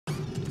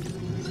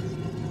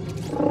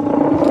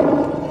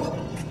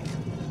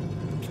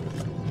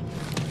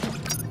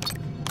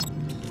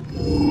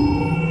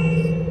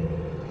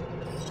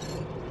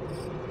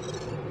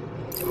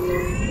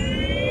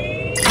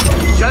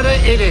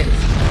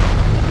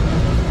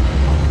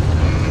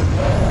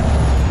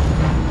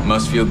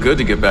Must feel good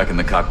to get back in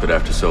the cockpit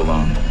after so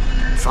long.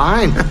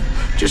 Fine.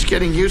 Just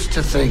getting used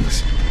to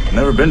things.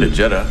 Never been to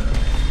Jedha.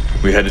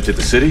 We headed to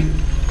the city?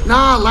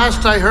 Nah,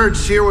 last I heard,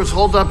 Cere was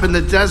holed up in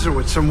the desert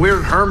with some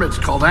weird hermits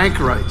called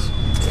anchorites.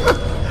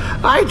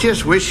 I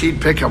just wish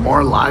he'd pick a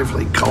more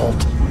lively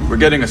cult. We're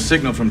getting a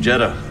signal from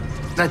Jedha.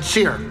 That's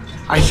Cere.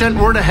 I sent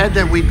word ahead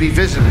that we'd be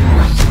visiting.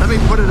 Let me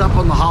put it up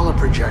on the holo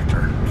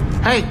projector.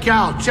 Hey,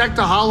 Cal, check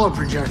the holo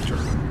projector.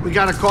 We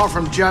got a call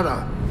from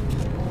Jedha.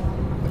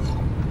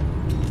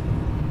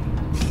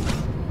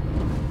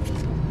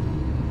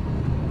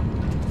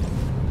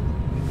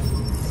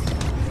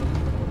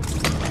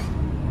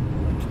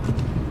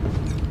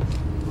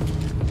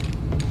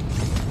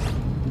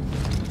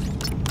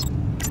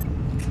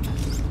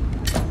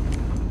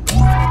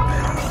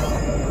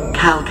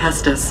 Cal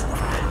Kestis,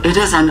 it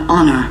is an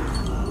honor.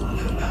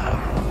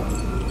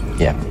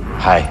 Yeah,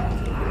 hi.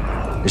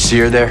 Is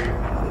Cere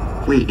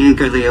there? We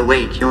eagerly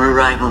await your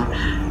arrival.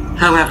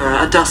 However,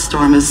 a dust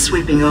storm is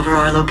sweeping over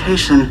our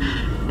location.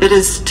 It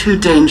is too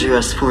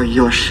dangerous for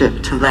your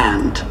ship to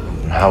land.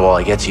 How will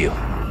I get to you?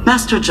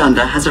 Master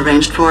Jedha has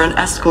arranged for an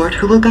escort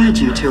who will guide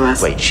you to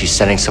us. Wait, she's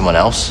sending someone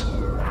else?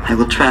 I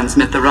will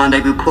transmit the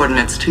rendezvous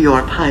coordinates to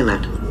your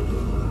pilot.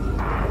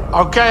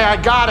 Okay, I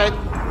got it.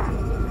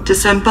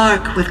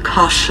 Disembark with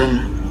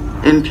caution.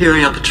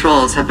 Imperial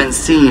patrols have been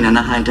seen in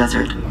the high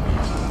desert.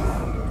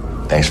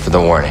 Thanks for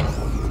the warning.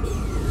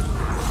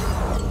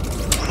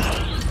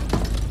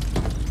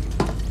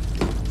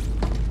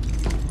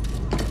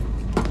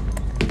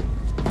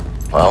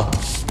 Well?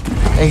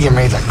 They give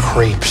me the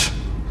creeps.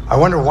 I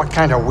wonder what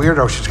kind of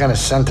weirdo she's gonna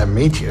send to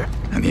meet you.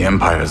 And the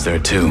Empire's there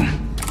too.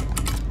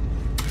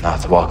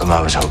 Not the welcome I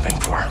was hoping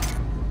for.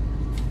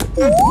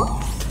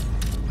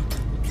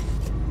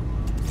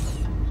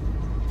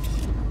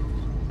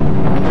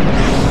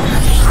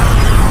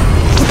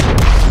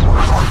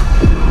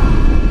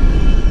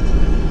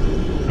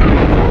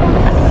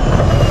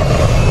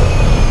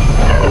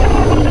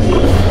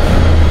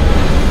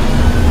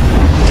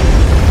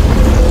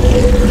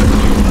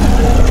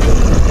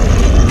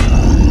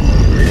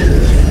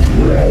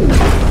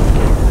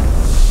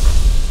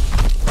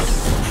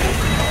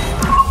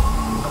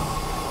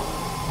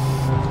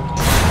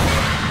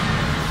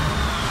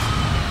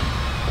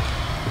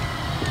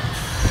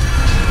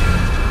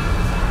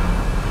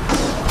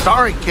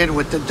 Sorry, kid,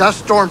 with the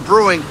dust storm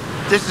brewing,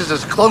 this is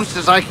as close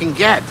as I can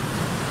get.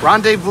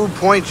 Rendezvous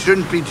point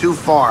shouldn't be too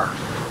far.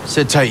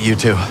 Sit tight, you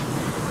two.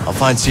 I'll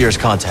find Cere's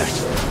contact.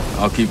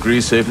 I'll keep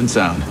Grease safe and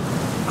sound.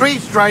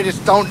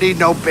 Grease-dritis don't need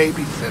no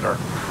babysitter.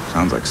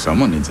 Sounds like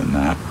someone needs a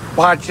nap.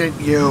 Watch it,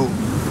 you.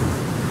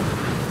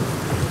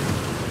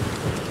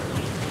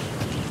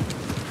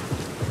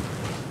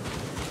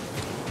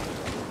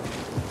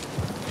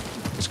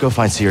 Let's go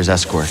find Cere's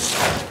escort.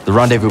 The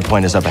rendezvous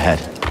point is up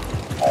ahead.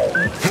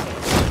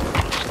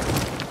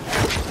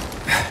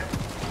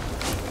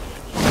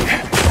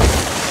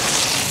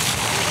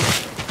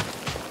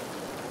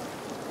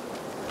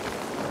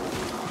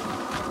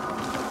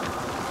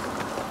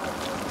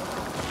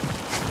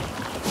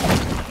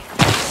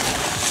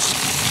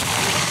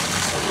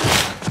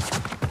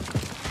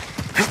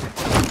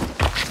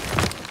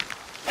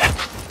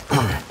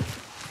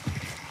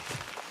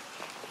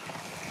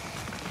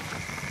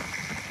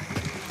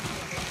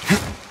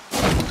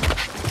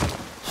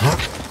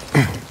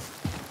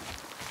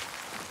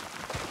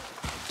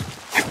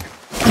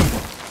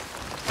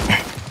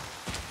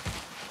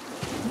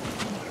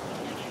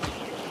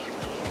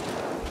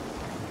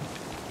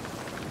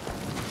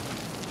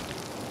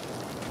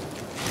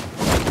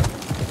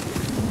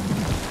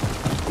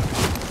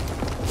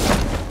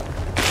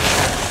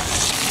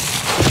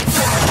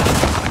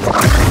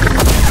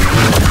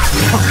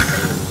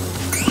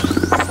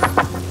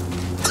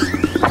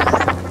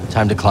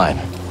 Time to climb.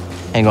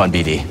 Hang on,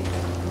 BD.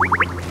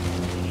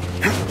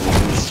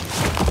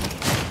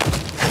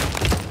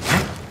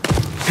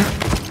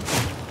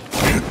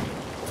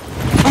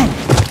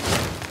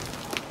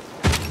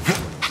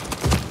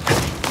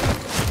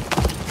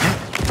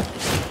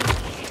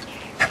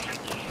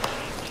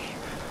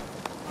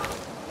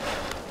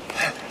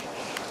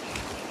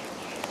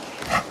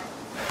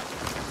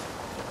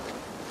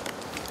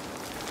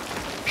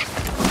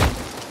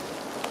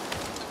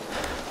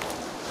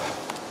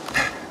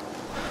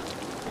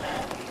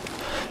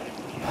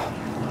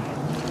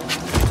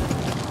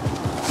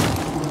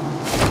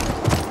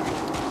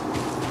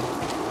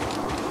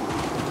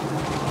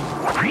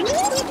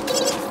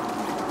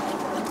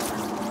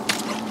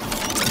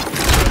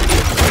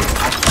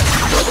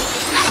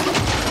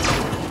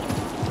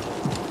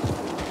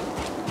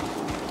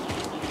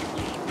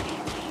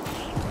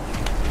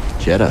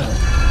 Jedha.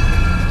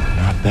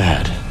 Not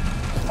bad.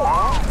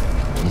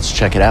 Let's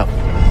check it out.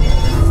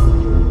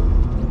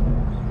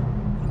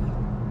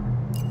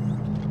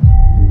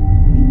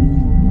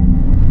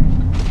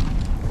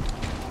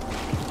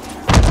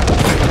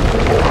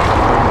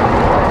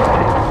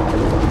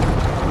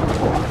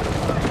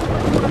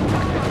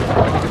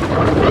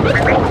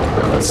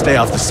 Let's stay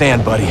off the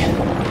sand, buddy.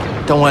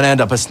 Don't want to end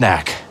up a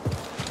snack.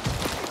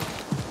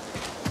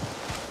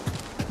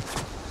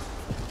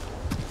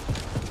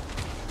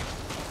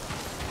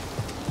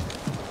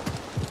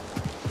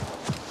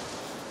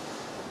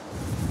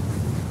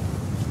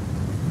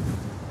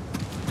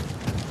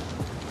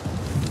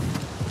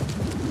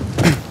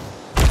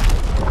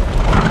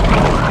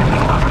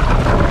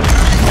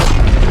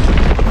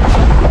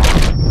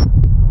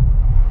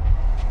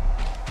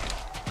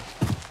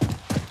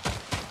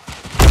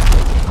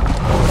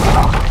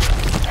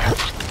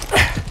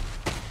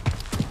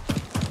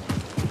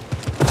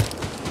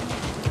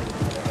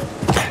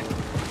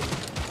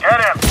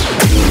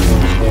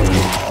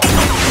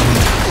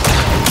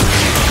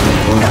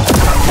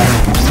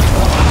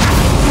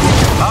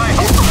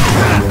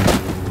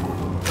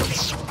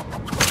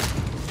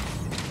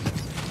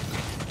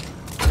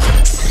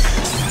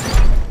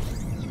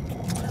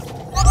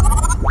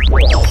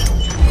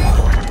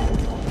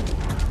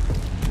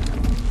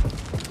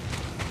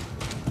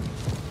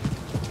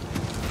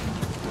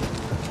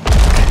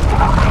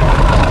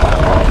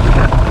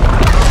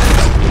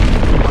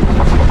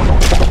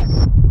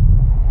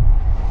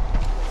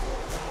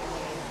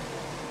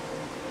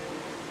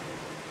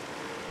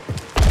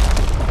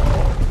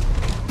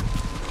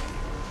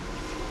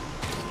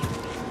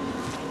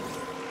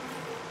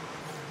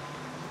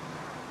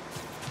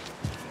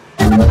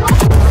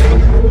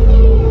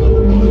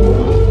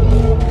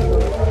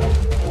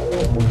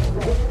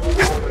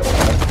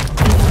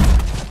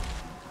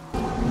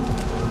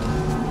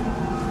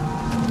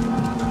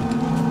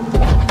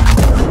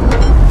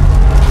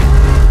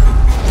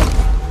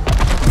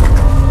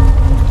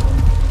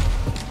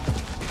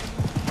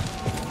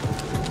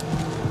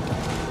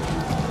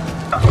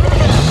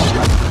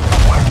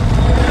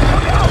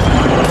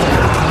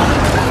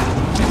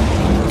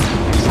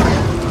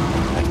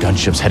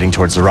 gunships heading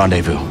towards the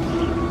rendezvous. They're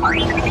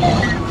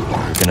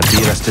gonna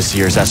beat us to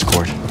Cere's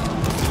escort.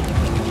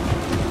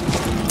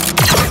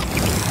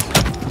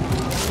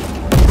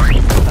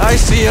 I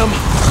see him!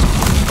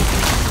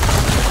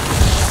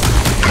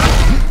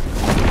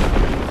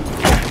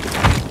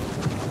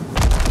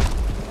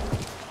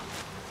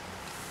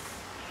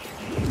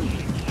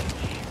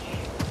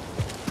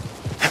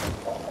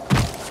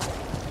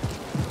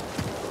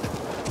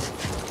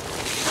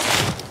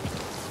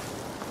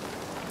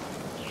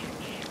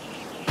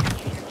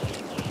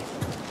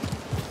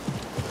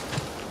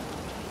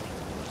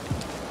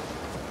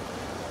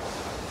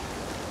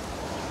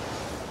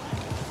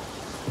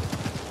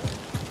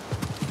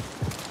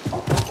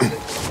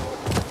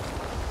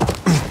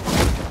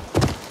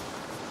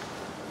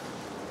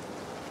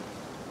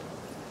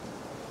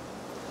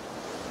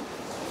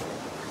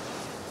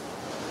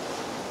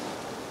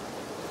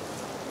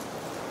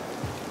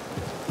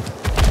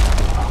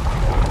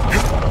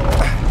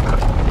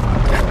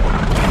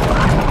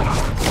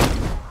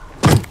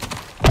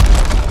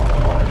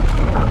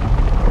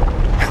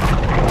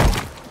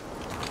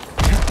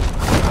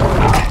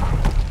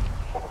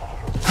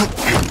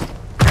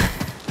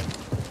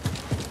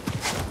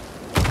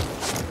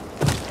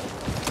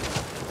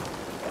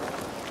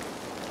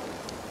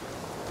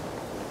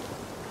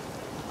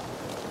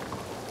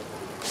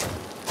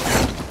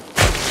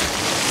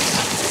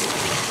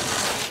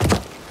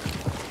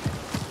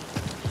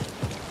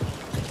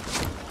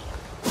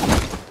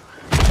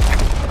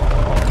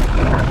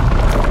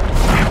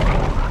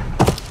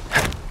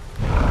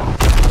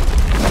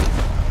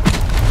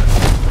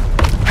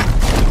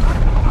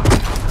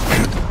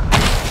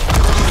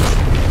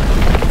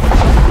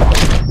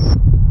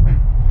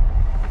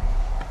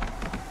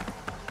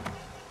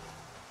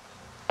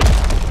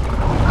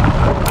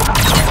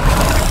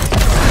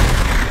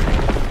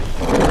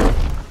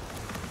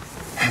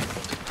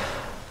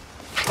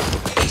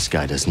 This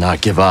guy does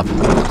not give up.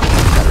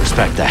 Gotta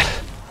respect that.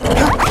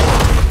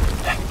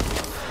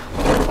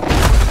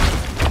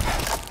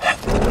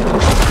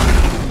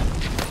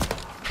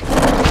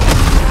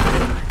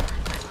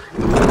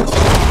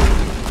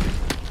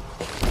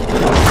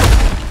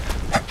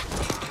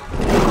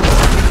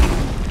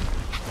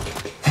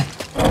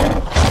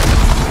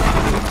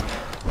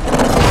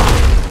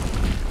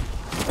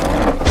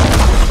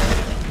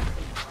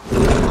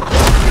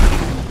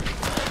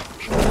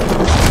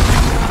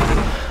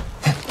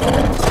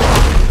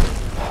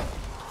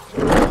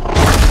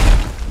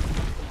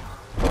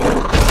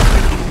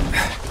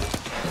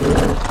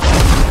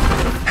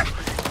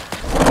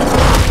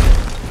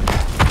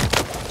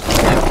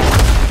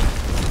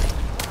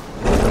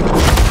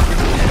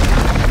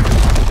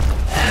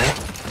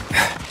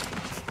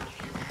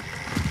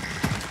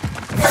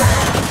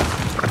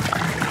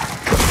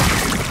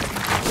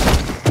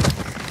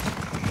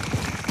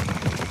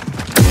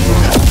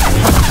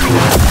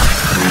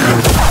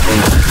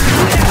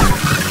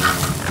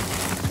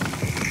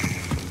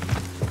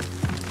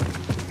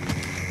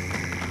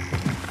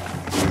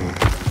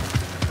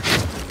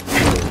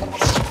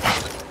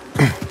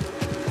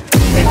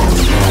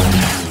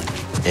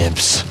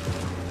 Imps.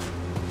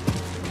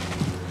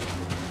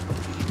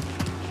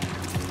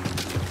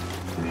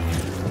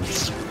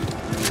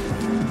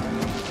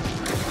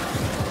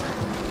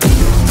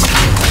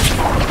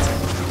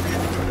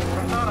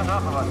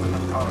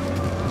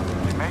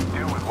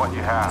 What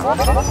you have.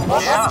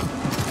 Yeah.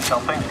 Till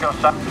things go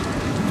south.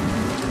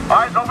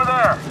 Eyes over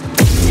there.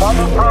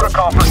 Follow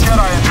protocol for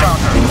Jedi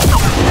encounter.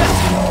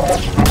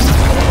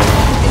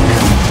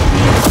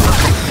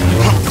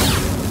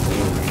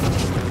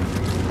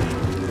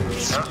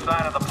 No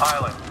sign of the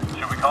pilot.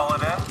 Should we call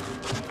it in?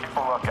 Keep a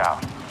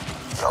lookout.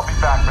 They'll be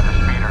back for the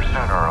speeder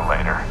sooner or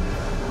later.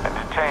 And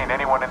detain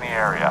anyone in the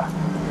area.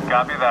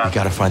 Copy that. We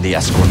gotta find the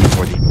escort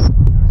before the...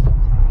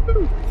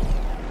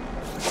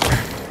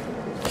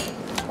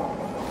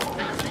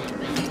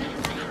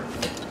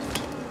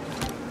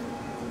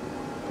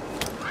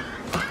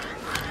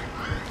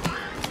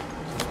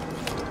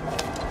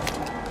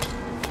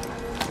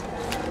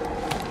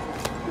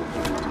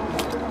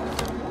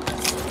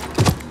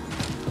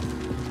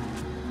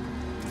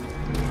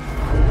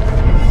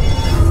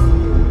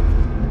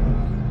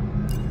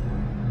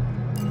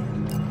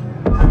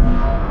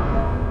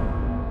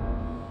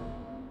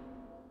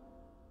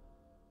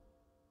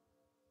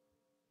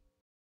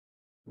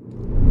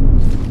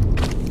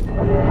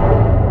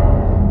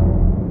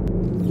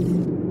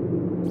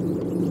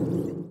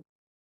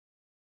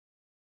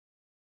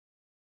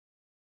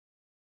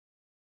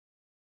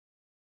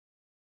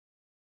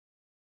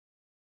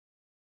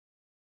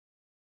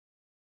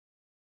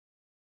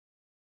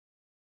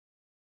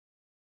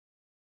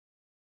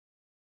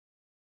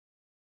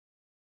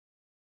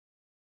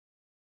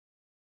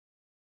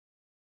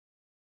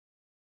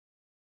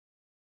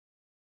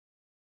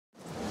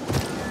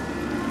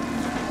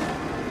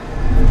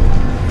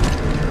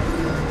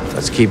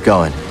 Let's keep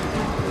going.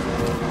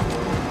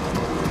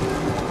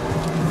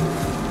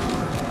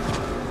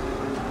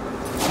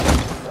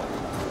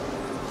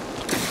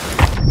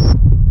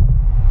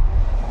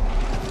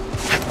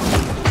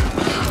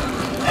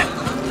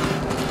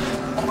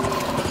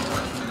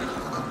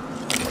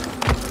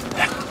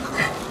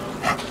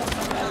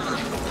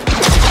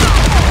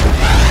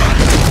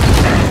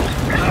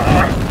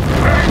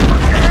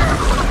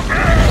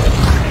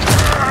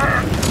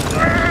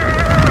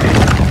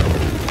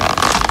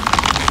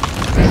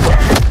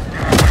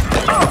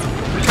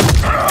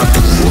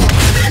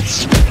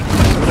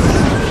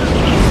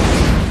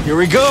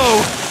 we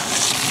go!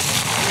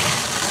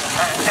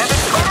 And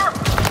intruder?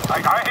 I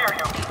hear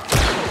you.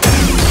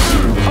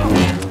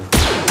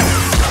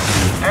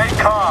 Stay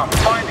calm.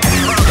 Find the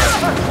intruder.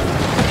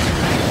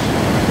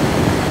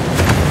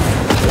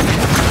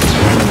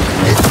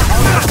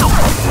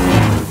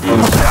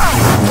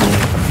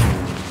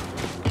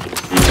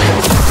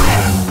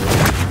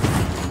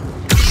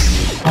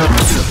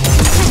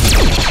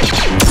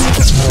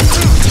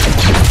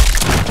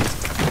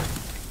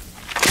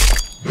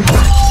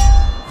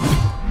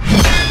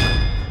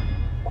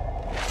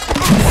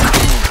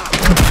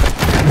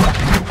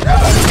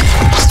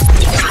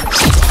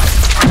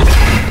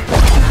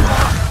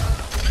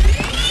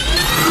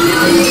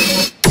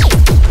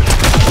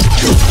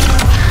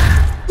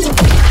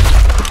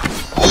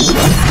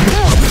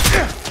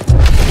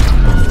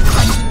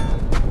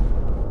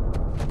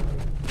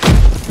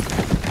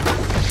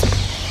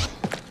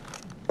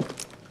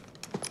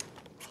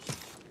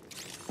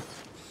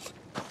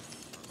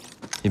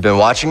 You been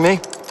watching me?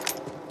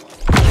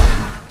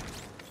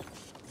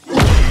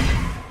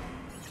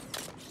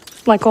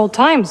 Like old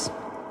times.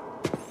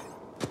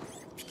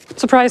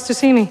 Surprised to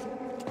see me.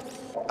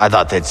 I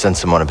thought they'd send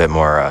someone a bit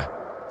more,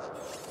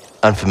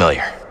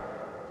 unfamiliar.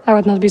 I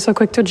would not be so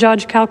quick to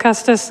judge, Cal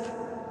Kestis.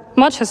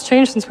 Much has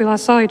changed since we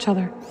last saw each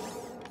other.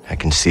 I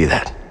can see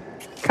that.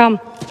 Come.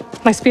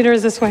 My speeder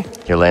is this way.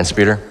 Your land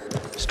speeder?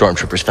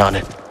 Stormtroopers found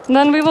it.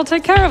 Then we will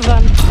take care of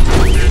them.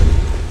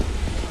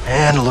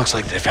 And it looks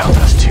like they found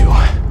us too.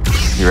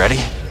 You ready?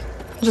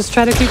 Just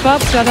try to keep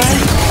up, Jedi.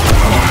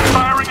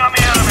 Firing on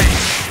the enemy.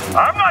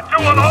 I'm not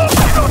doing all.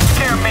 You don't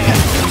scare me.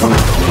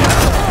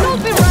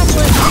 Don't be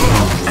reckless.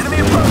 Enemy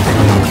approaching.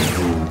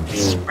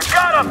 We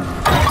got him.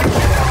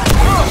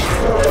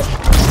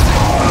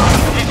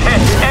 He's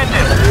hit. End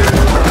him.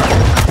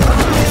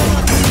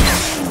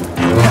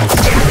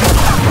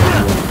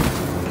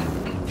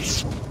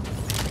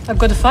 I've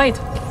got to fight.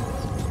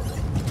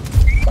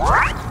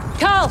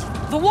 Cal,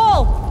 the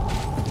wall!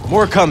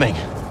 More coming.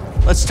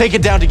 Let's take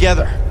it down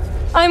together.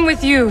 I'm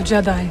with you,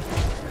 Jedi.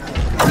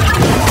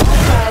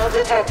 Trial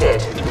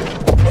detected.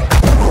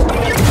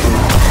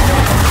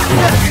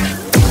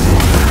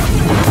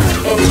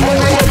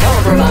 Integrity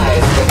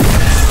compromised.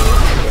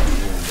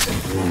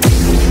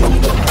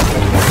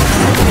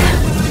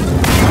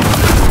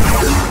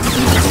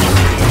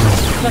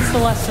 That's the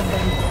last of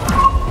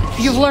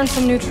them. You've learned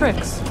some new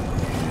tricks.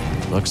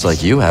 Looks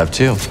like you have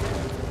too.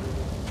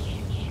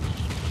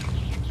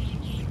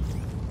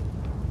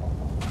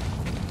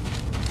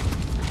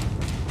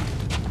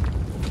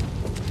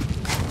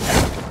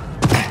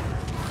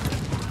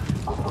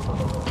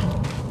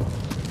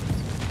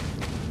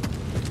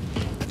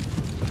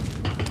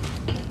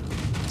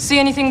 See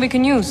anything we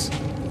can use?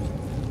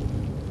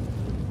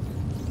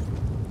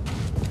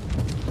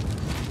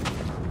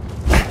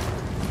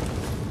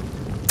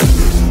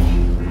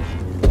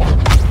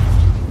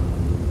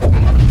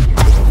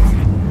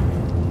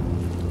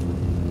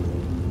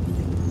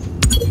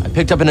 I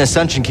picked up an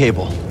ascension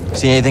cable.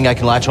 See anything I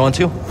can latch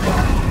onto?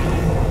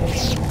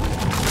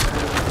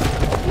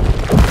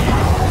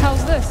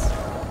 How's this?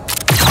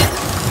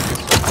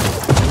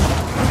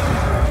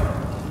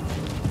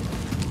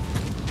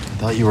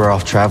 I thought you were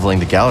off traveling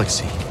the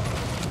galaxy.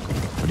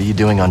 What are you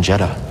doing on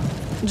Jedha?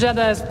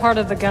 Jedha is part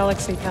of the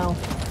galaxy, Cal.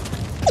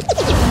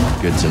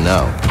 Good to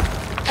know.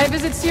 I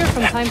visit Cere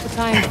from time to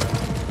time.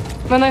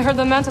 When I heard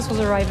the Mantis was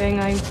arriving,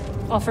 I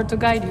offered to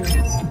guide you.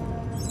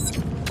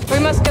 We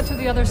must get to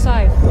the other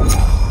side.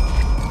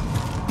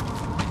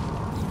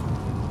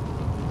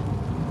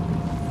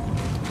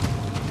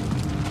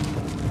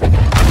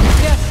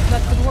 Yes,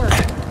 that could work.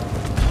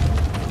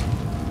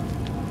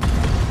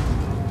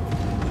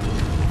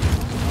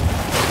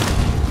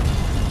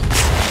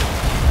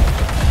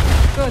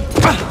 Good.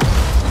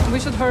 We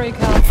should hurry,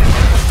 Cal. A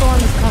storm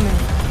is coming.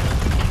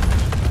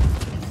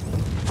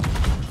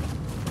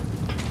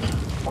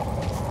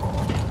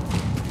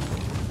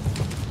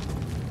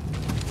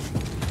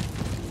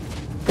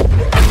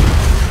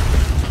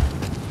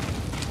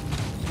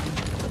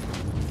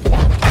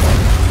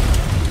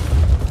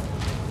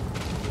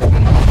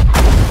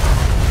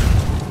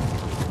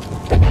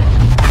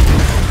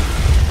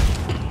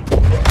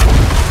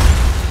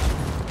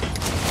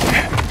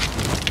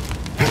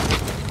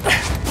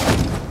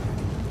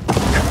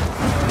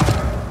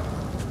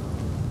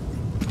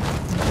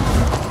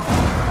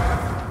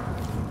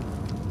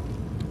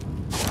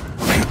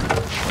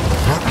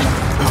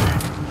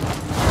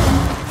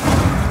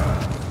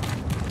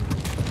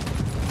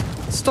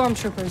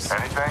 Stormtroopers.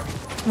 Anything?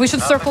 We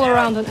should circle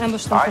around and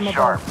ambush them from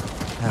Sharp.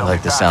 above. I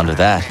like the sound of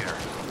that.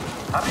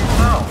 How do you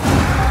know?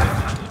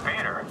 It's a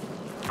speeder.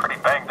 Pretty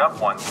banged up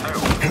one, too.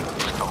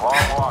 It's a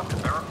long walk.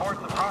 There are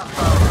reports of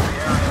hostiles in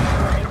the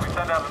area. Should we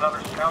send out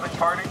another scouting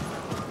party?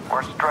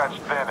 We're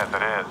stretched thin as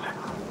it is.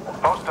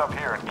 Post up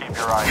here and keep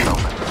your eyes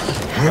open.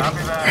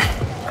 Copy that.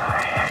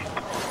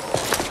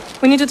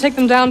 We need to take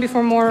them down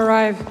before more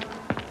arrive.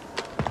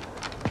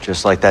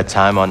 Just like that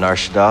time on Nar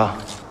Shaddaa.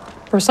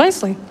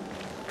 Precisely.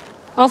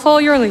 I'll follow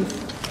your lead.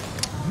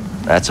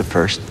 That's a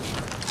first.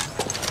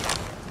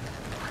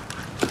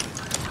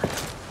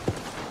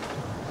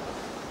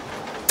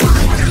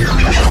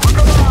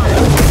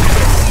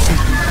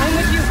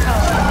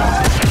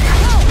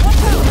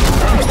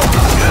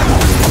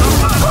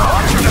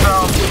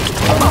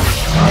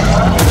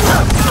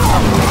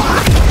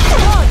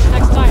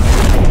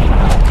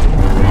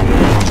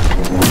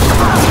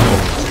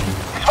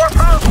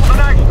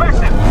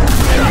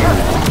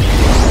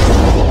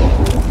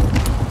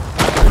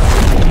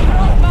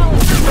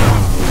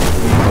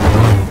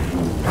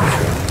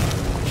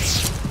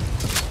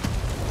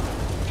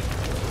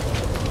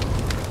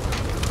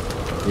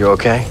 You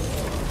okay?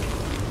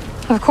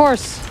 Of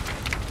course.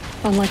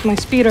 Unlike my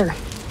speeder.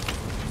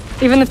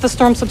 Even if the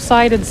storm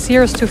subsided,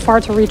 Cere is too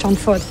far to reach on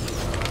foot.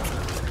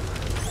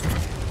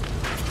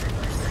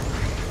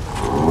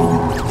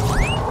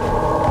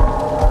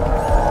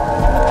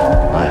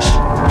 Nice.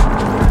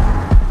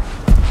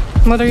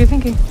 What are you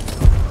thinking?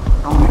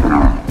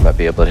 Might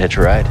be able to hitch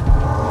a ride.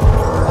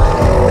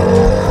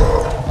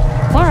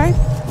 All right.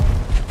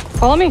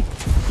 Follow me.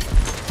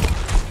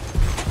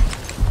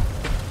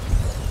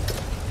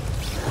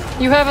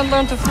 You haven't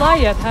learned to fly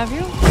yet, have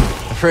you?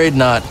 Afraid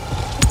not.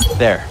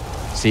 There.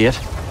 See it?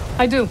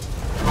 I do.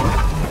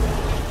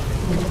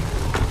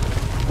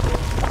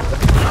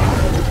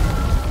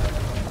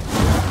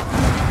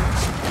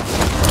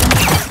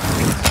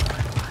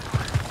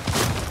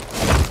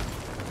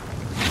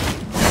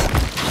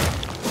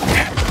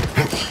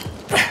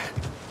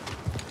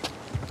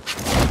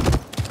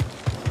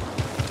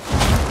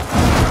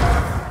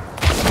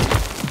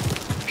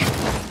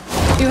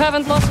 You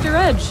haven't lost your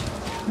edge.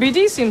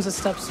 BD seems a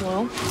step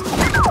slow.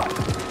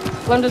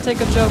 Learn to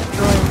take a joke,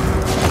 droid.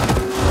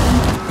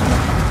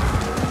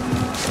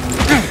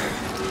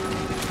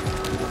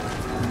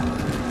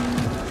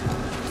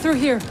 Through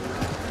here.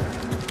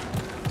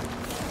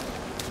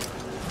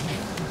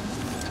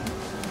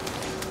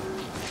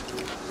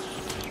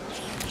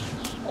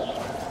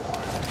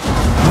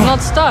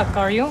 Not stuck,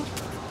 are you?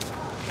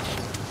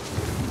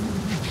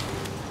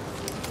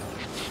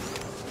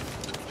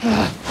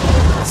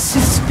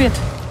 Spit.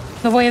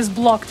 The way is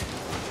blocked.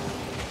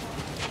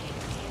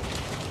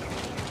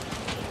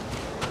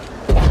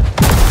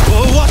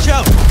 Whoa, watch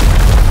out!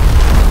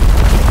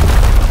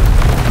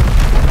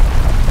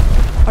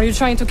 Are you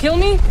trying to kill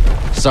me?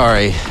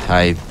 Sorry,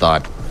 I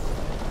thought...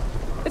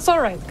 It's all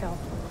right, Cal.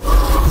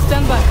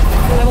 Stand back.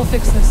 I will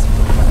fix this.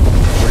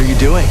 What are you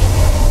doing?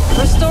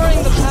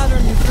 Restoring the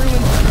pattern you threw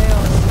into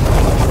chaos.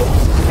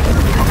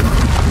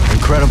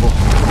 Incredible.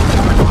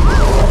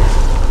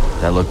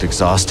 That looked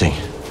exhausting.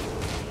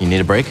 You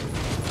need a break?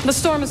 The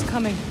storm is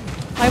coming.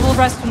 I will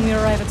rest when we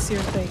arrive at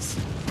Cere's base.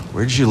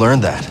 Where did you learn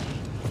that?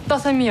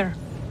 Dathamir.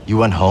 You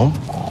went home?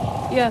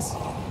 Yes.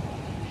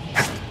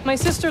 My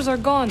sisters are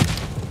gone,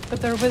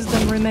 but their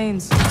wisdom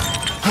remains.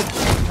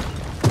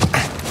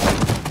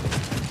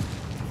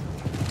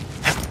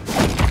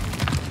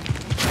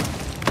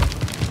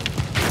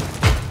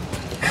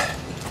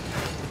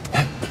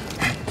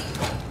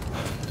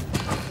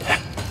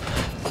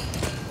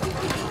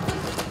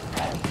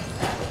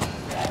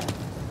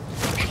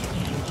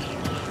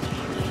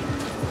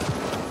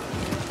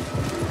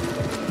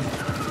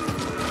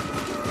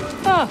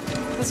 Ah,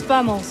 the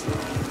spammels.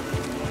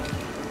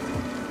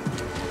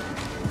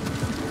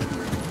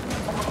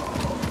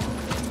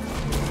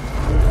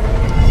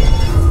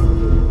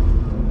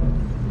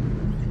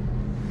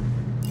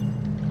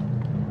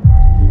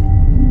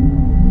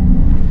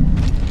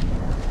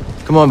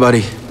 Come on,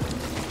 buddy.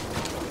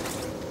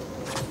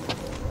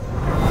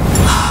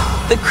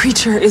 The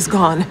creature is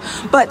gone,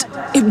 but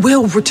it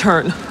will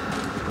return.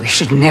 We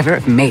should never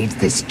have made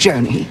this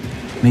journey.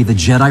 May the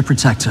Jedi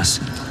protect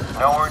us.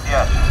 No word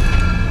yet.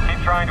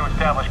 Keep trying to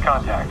establish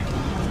contact.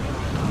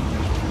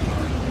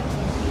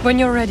 When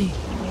you're ready.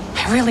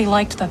 I really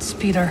liked that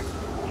speeder.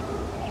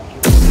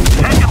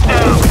 Take him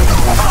down!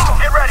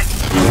 Get ready!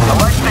 The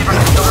lightsaber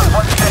can still in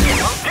 1 second.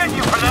 We'll get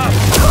you for that!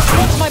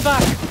 Watch my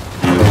back.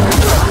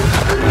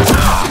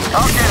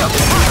 I'll get him.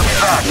 He'll be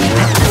back.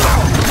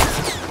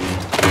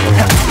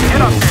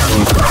 Get up there.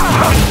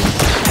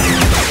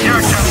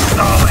 You're just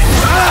stalling.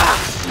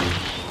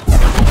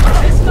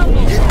 Hey,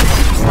 stumble.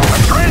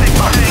 I'm training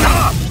for hitting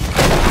up.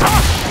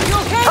 You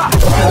okay?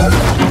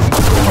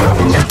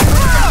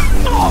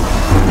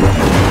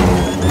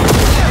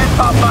 Get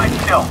top line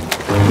still.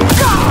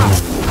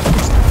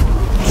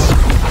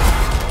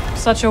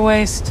 Such a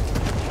waste.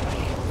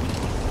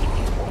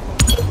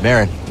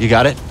 Marin, you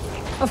got it?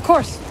 Of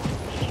course.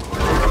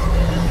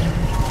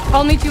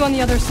 I'll meet you on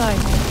the other side.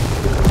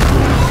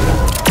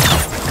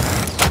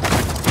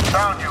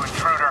 Found you,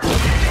 intruder.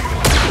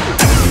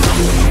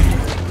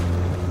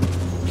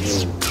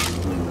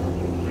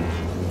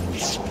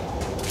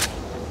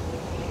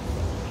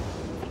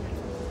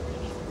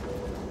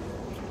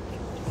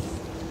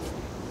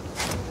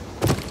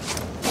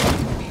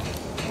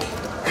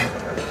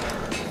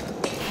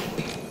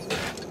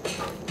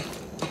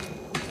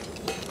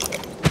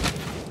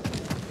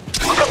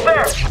 Look up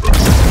there!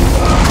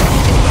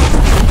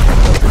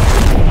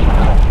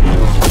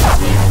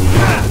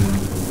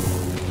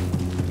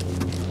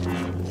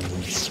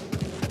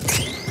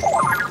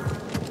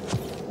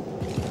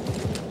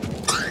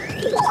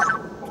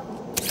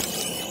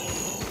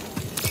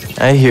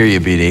 I hear you,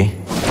 BD.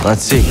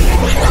 Let's see.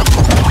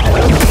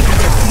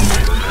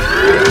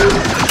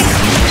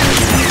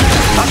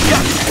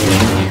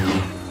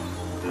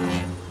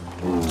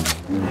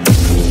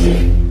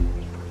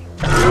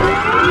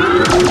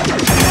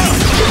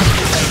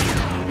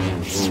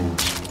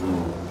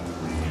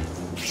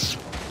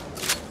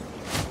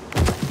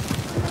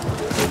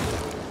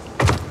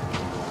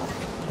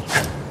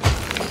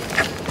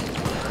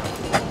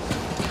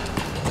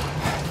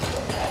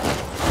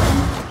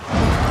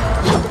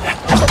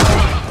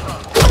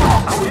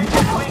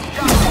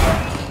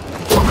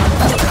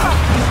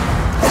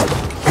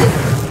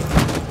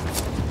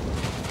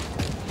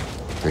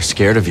 They're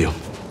scared of you.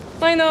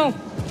 I know.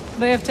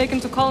 They have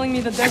taken to calling me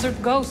the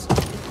Desert Ghost.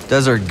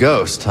 Desert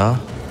Ghost, huh?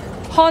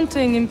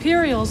 Haunting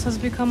Imperials has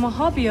become a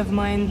hobby of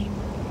mine.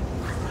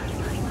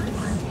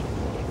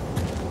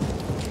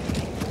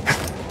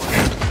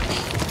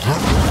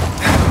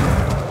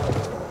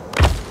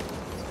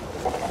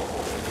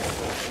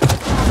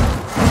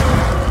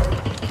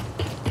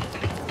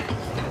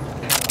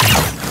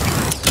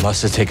 It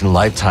must have taken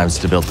lifetimes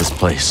to build this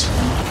place.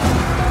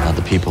 Now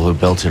the people who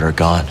built it are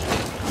gone.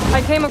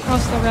 I came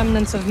across the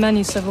remnants of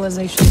many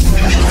civilizations.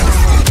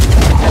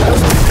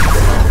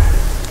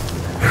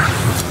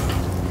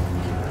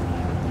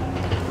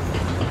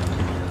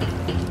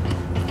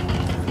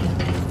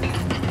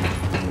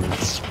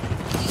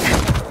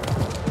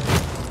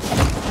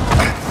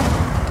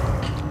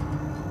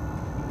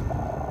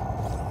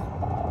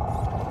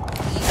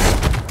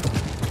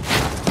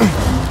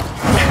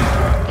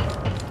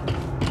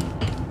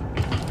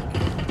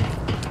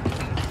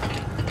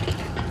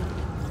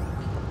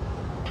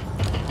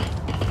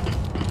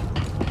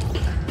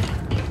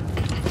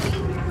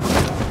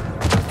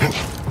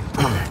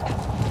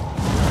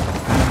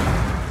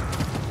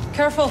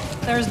 Careful,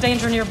 there is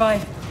danger nearby.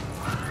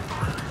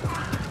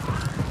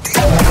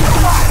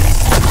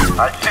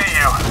 I see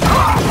you.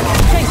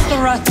 Face the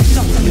wrath of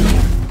something.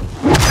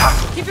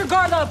 Keep your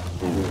guard up.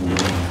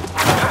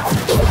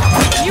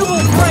 You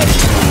will break.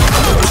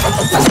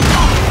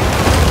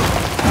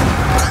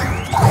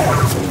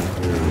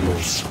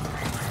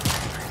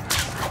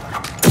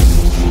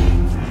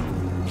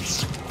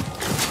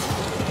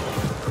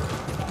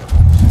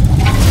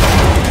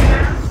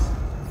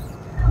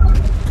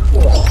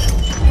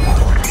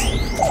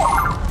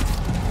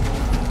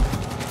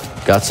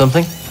 Got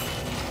something?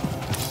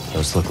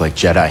 Those look like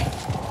Jedi.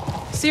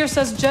 Cere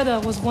says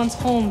Jedha was once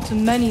home to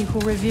many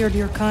who revered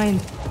your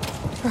kind.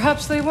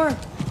 Perhaps they were.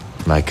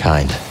 My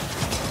kind.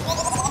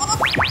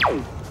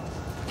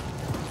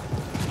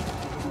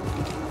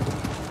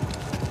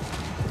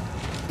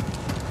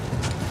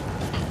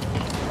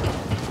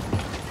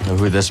 Know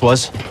who this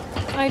was?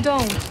 I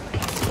don't,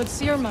 but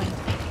Cere might.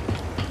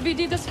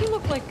 BD, does he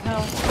look like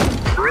Cal?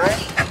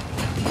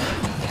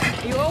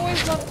 You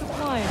always love to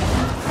climb.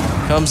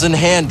 Comes in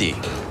handy.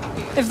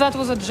 If that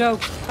was a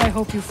joke, I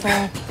hope you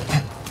fall.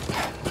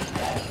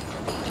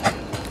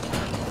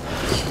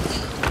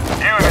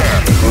 You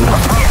there.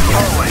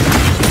 Slowly.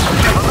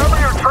 Remember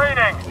your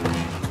training.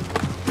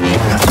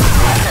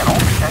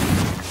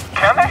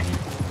 Can they?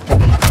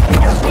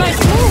 Nice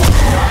move!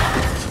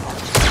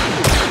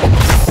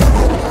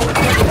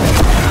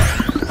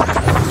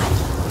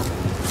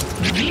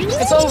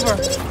 It's over,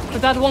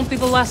 but that won't be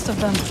the last of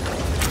them.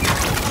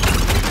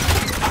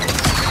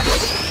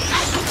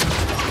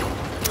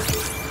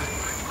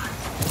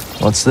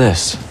 What's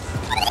this?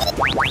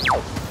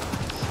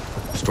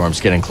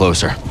 Storm's getting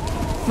closer.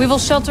 We will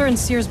shelter in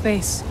Cere's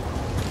base.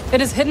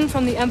 It is hidden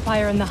from the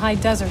Empire in the high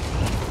desert.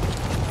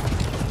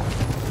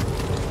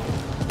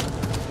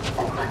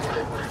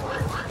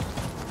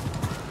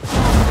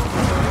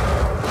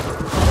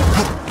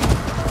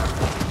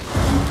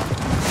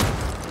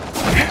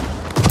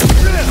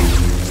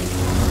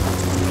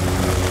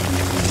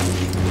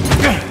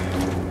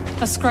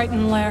 A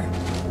Skryton lair.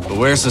 But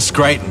where's the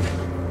Skryton?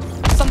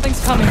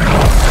 Something's coming.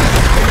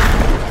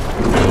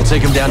 We'll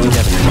take him down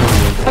together.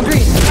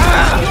 Agreed.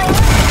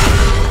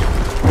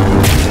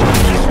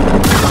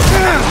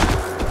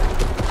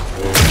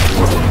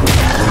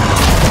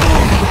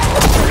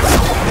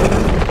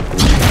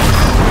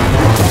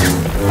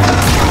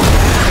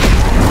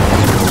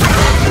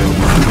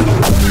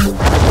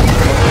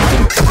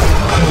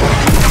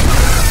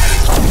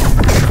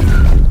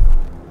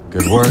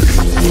 Good work.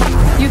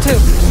 You too.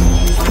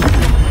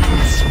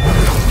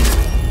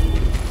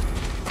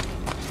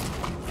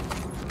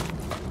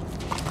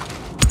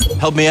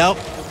 Help me out?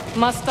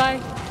 Must I?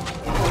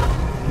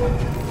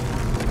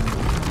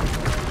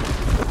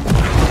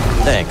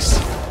 Thanks.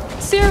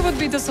 Cere would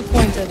be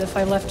disappointed if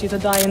I left you to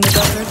die in the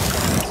desert.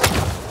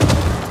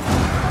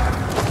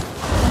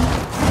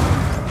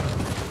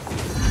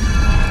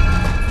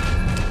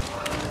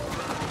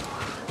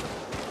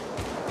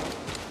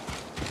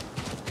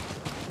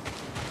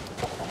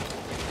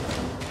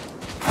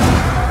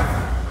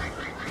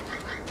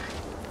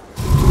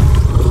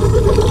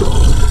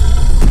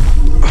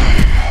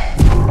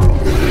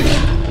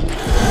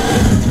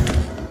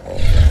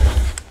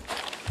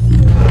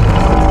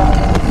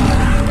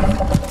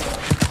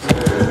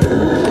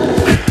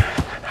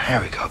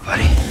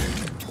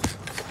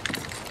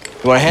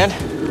 You want a hand?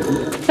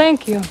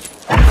 Thank you.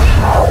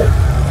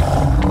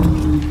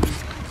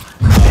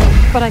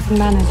 But I can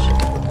manage.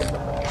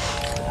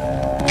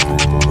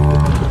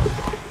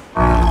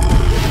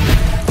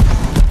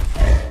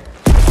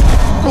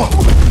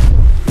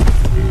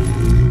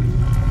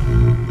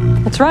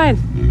 That's right.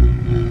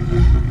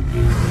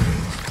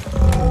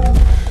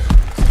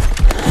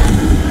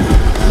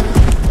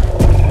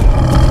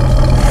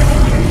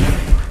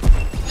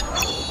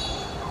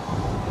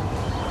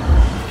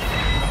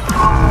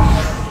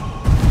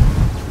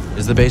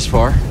 Is the base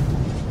far?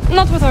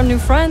 Not with our new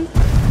friend.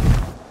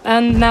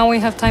 And now we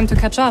have time to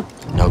catch up.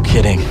 No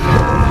kidding.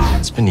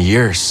 It's been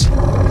years.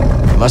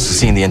 You must have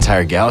seen the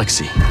entire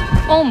galaxy.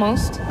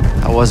 Almost.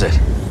 How was it?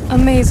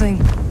 Amazing.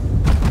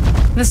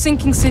 The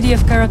sinking city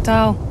of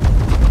Karatao.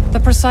 The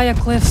Persaya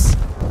Cliffs.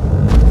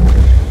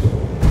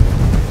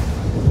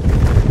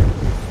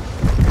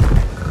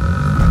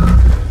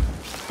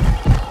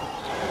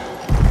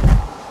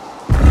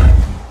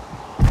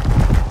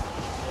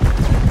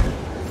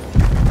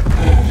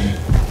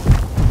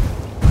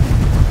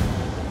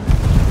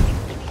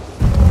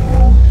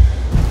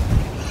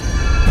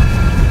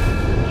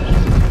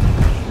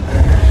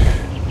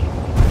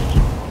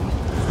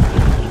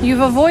 You've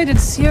avoided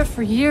Cere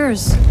for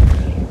years.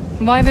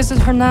 Why visit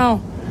her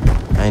now?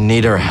 I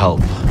need her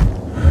help.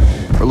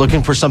 We're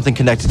looking for something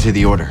connected to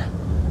the Order.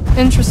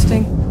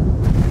 Interesting.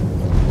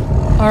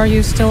 Are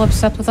you still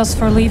upset with us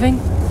for leaving?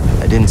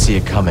 I didn't see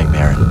it coming,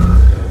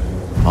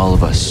 Merrin. All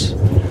of us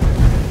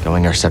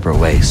going our separate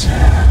ways.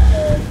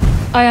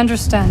 I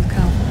understand,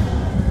 Cal.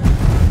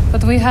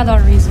 But we had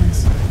our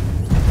reasons.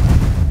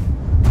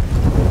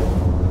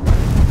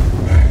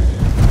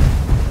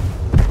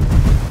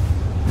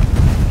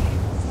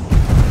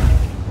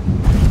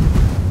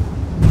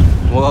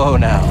 Whoa,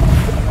 now.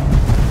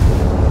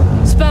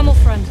 Spammel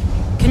friend,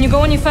 can you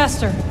go any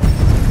faster?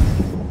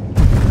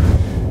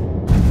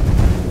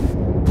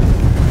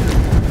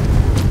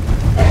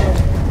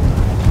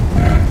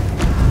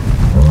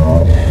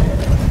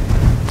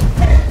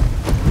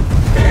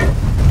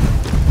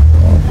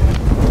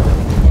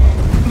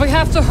 We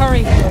have to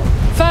hurry.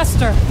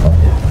 Faster!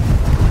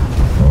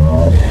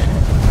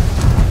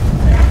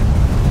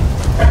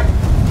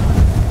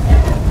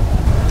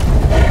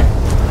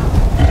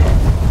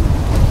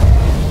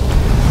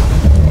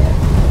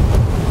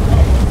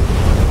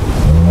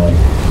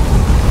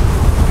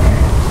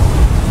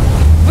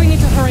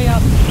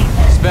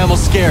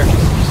 Spammel's scared.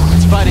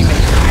 It's fighting me.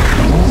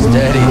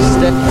 Steady,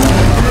 steady.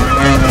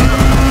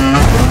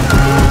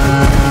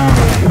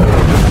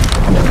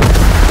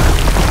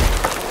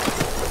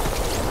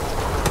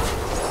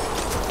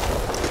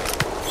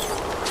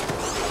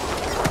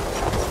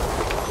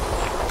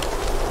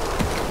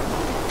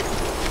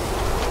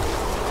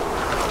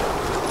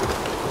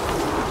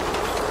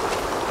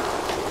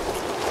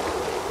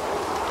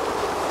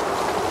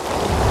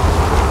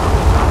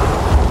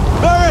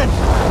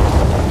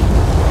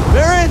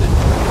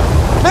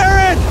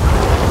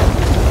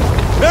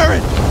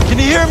 Can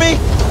you hear me?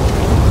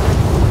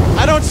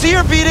 I don't see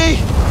her, BD!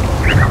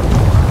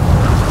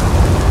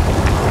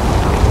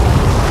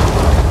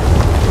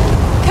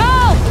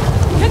 Cal!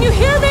 Can you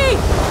hear me?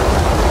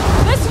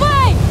 This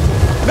way!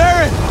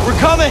 Merrin, we're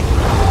coming!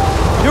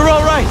 You're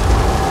all right.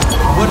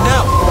 What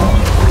now?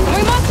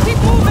 We must keep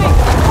moving!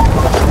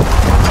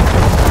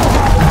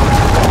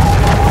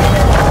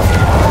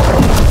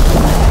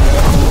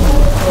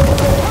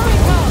 Hurry,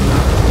 Cal!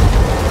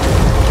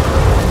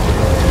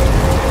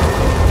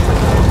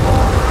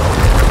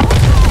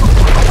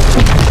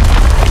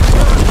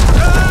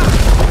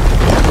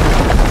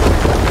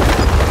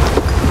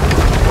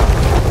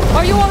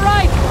 Are you all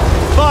right?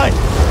 Fine.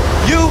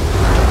 You?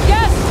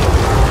 Yes!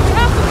 We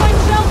have to find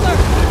shelter!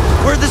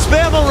 Where'd the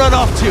Spammel run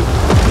off to? It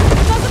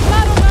doesn't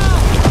matter now!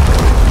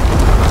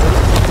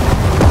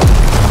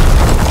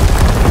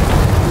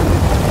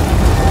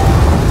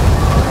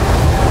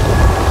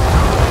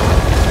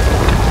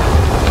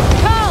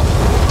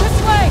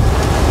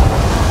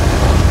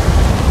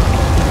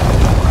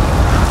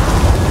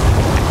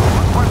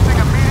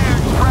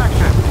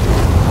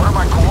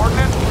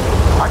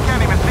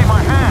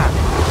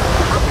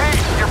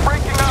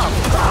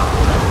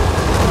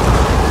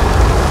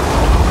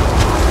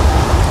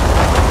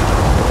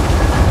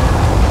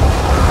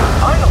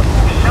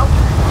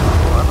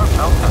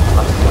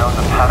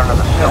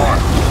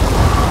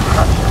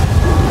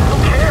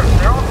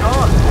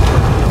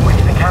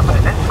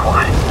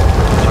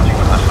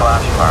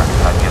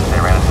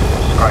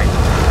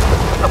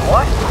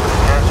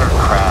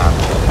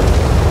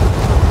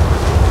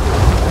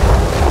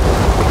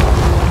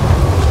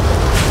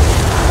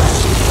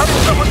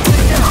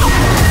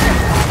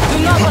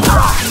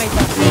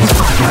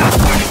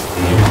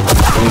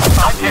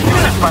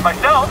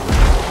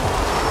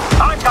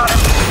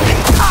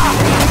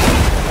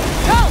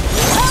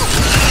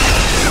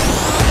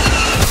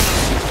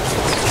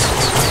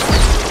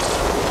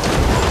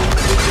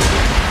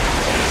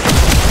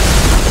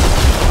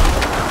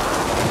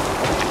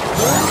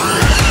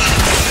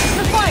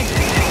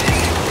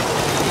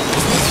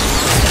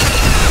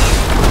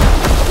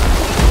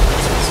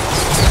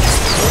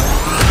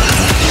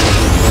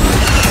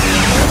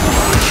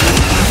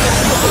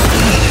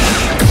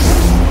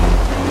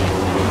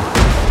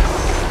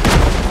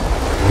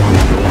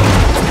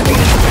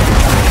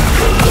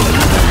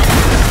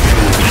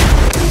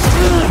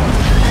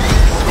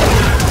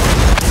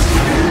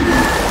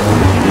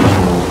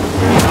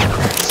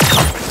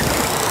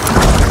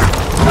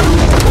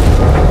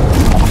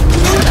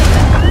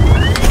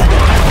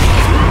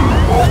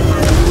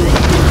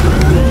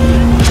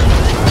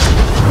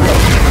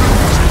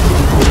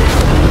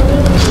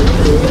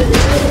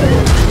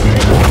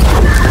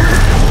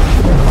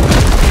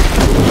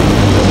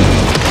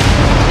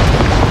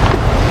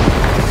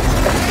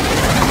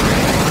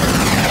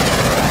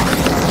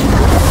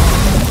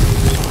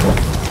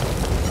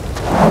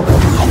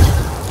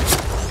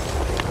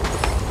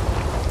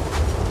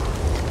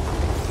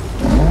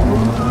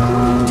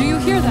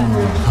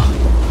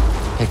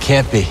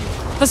 can't be.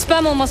 The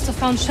Spammel must have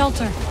found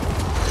shelter.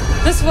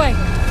 This way.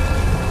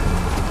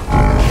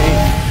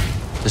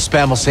 The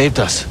Spammel saved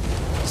us.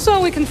 So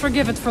we can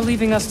forgive it for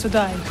leaving us to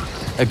die.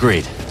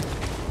 Agreed.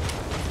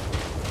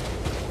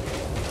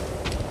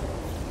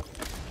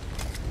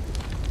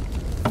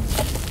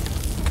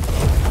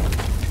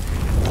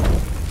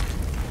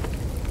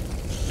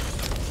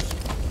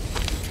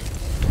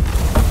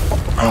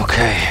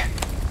 Okay.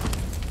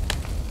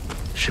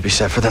 Should be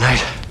set for the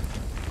night.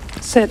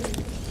 Sit.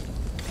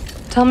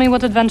 Tell me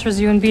what adventures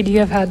you and BD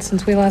have had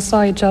since we last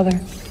saw each other.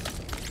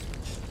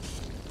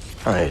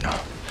 Alright.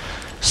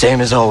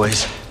 Same as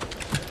always.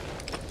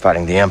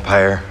 Fighting the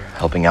Empire,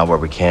 helping out where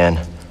we can.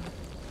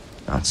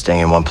 Not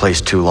staying in one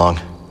place too long.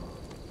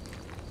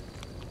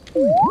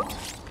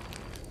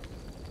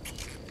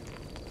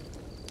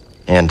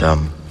 And, I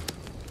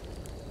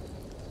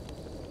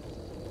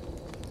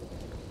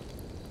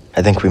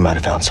think we might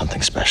have found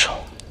something special.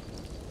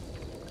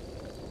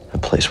 A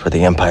place where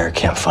the Empire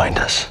can't find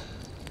us.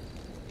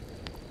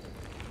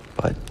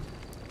 But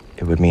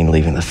it would mean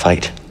leaving the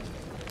fight.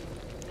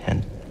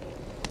 And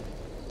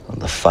well,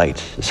 the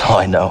fight is all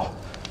I know.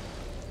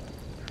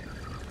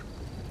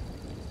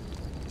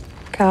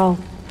 Cal.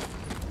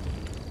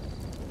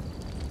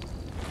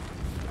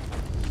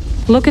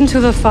 Look into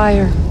the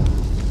fire.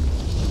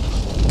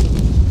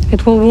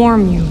 It will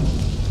warm you.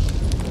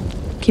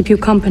 Keep you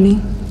company.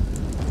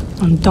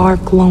 On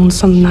dark,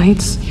 lonesome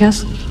nights,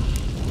 yes?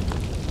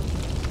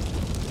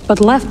 But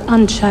left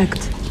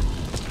unchecked,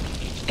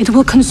 it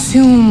will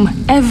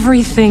consume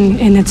everything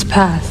in its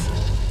path.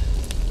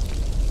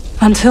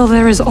 Until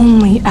there is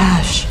only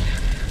ash.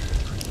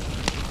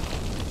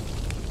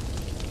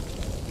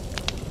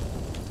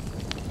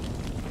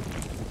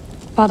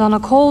 But on a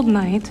cold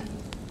night,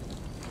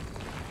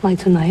 like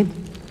tonight,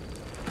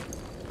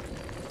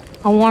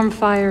 a warm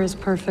fire is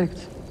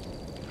perfect.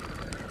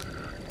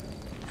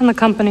 And the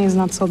company is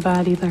not so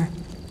bad either.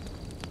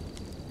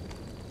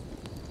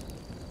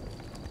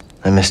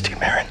 I missed you,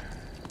 Marin.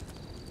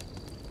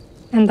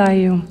 And I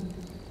you.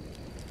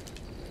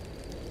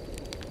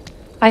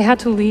 I had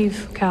to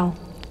leave, Cal.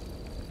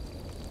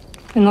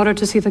 In order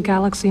to see the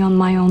galaxy on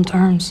my own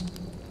terms.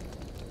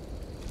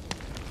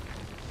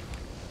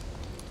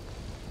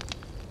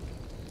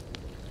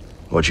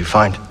 What'd you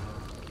find?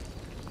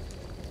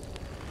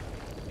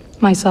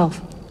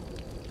 Myself.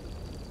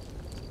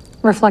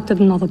 Reflected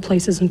in all the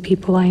places and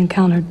people I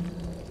encountered.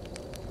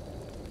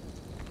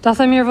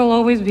 Dathomir will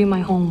always be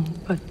my home,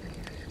 but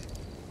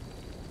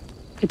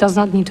it does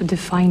not need to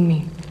define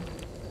me.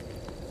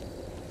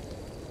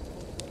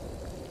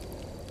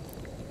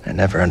 I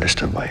never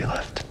understood why you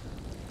left.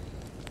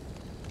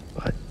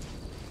 But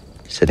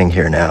sitting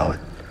here now,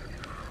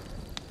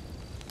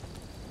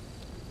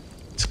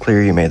 it's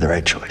clear you made the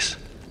right choice.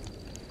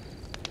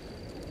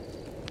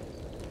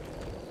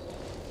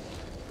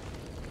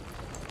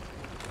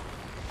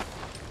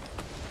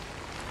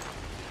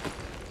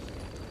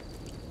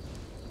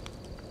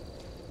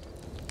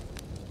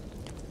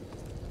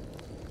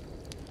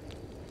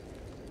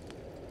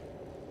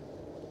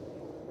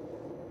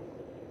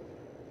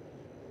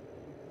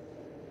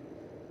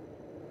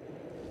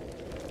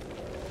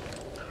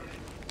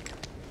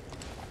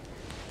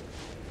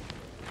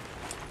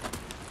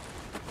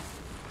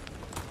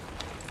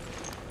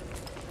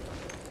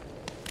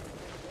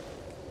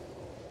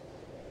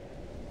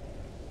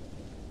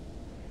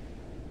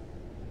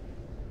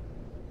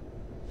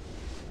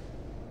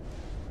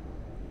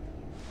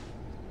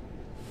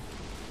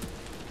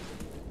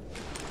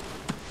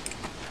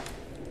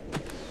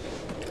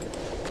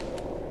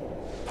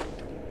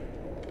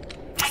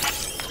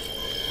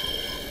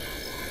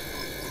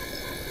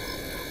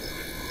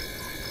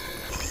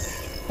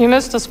 You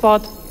missed a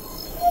spot.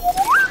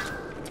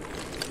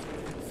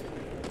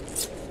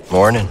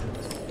 Morning.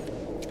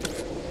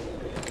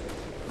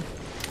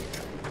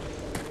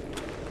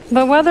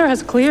 The weather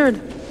has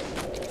cleared.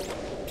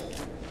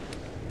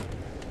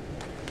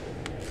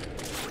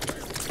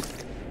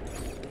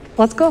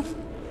 Let's go.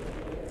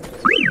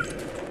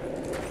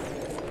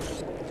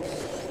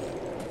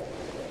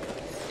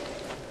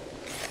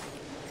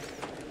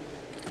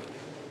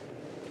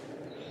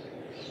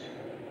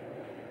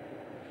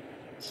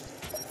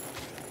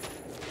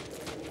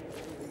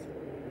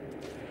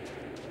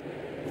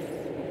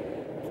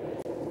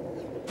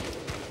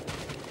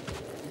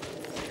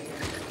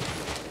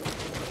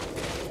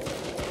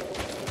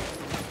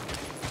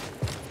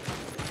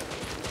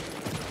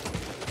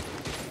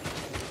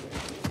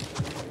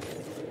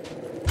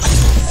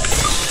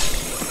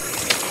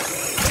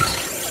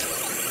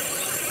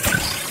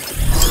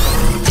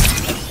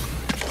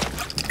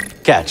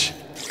 Catch.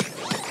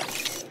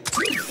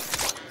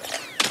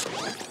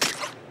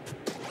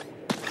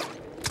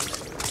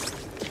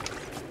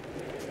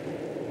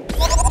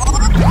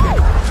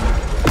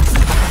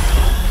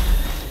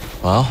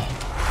 Well,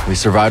 we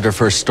survived our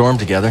first storm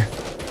together.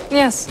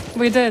 Yes,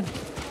 we did.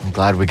 I'm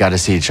glad we got to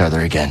see each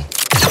other again.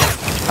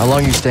 How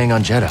long are you staying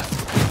on Jedha?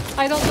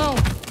 I don't know.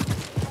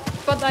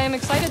 But I am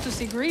excited to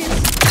see Grease.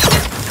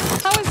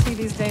 How is he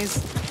these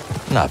days?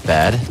 Not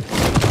bad.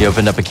 He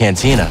opened up a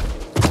cantina,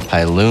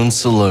 Pyloon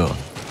Saloon.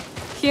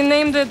 He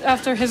named it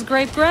after his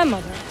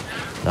great-grandmother.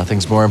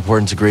 Nothing's more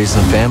important to Grease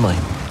than family.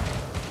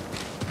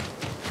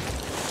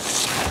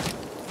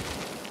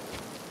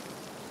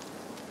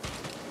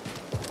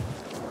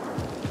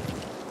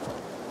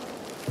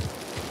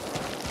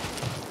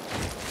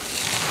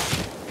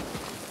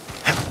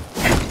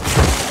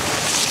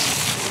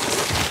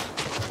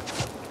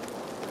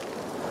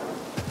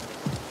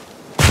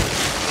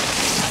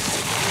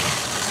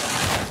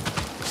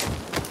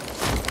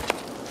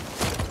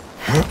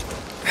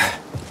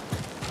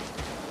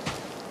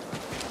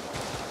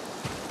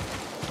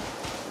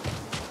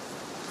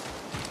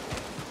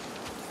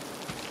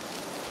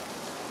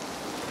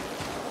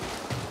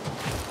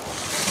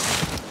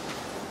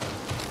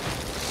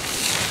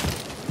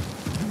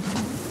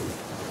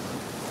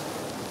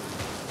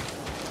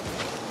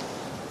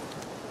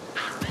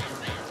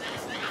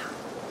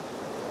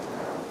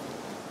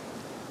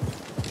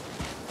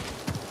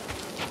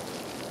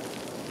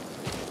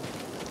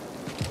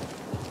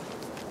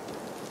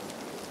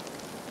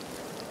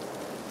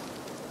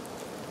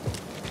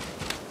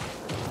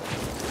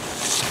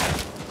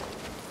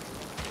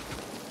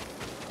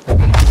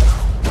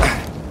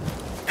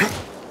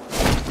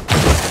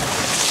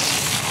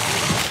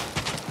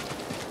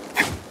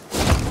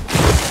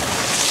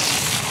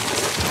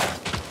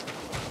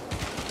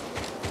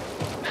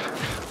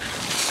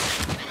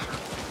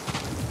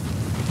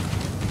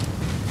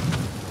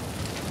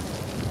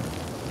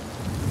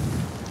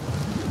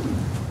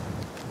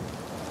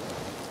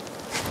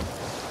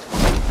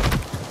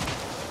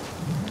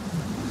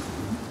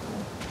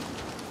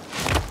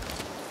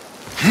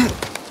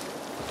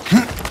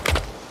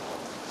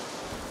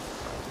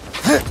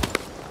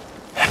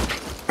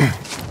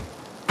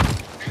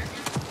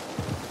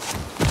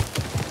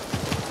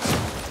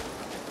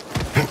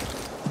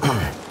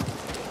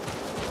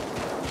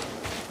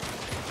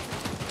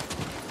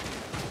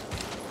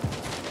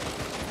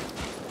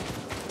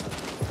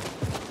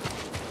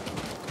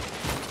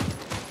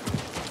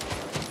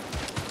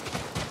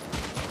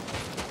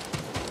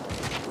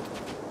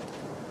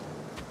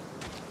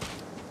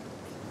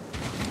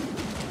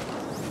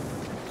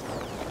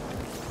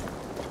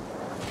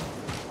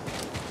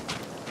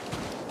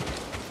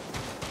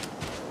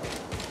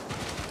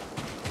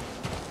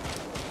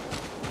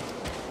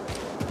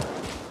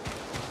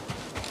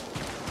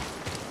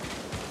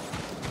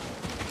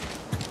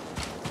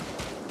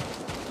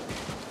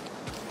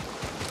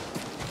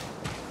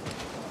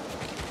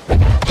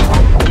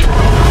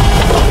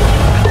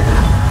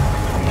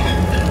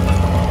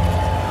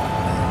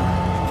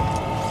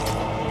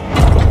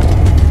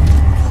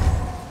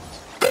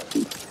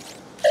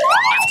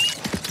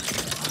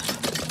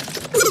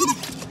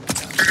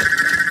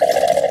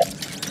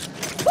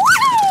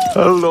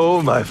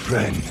 Hello, my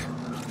friend.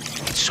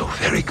 It's so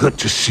very good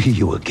to see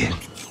you again.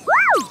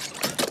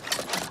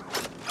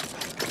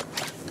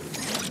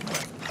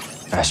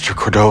 Master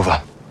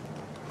Cordova.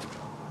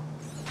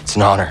 It's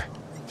an honor.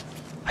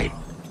 I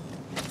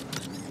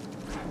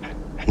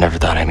never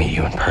thought I'd meet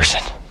you in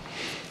person.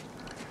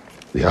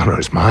 The honor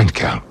is mine,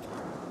 Cal.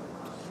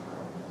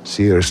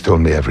 Cere's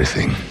told me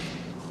everything.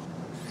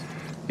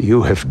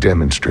 You have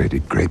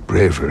demonstrated great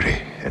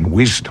bravery and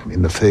wisdom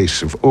in the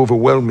face of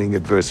overwhelming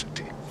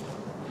adversity.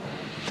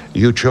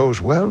 You chose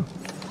well?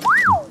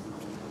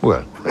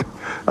 Well,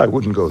 I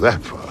wouldn't go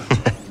that far.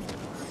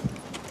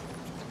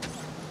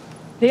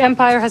 The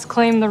Empire has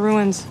claimed the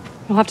ruins.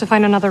 You'll have to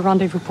find another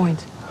rendezvous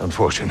point.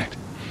 Unfortunate.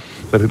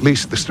 But at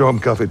least the storm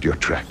covered your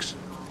tracks.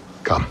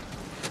 Come,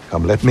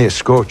 let me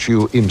escort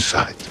you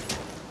inside.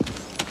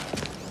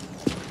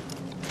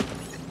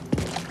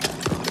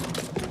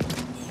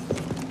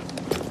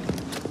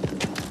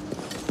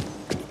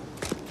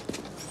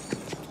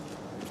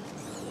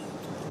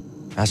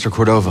 Master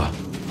Cordova,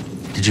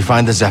 did you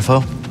find the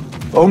Zepho?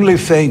 Only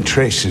faint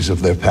traces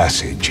of their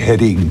passage,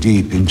 heading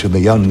deep into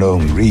the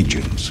unknown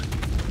regions.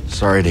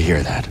 Sorry to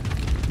hear that.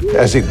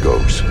 As it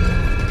goes.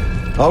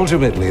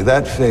 Ultimately,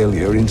 that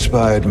failure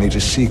inspired me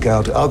to seek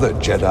out other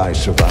Jedi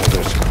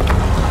survivors.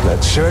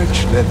 That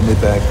search led me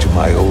back to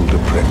my old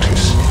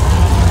apprentice.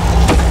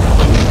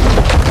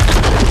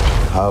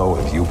 How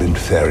have you been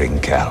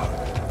faring, Cal?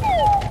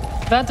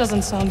 That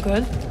doesn't sound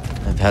good.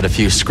 I've had a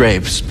few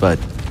scrapes, but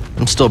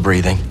I'm still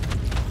breathing.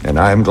 And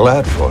I'm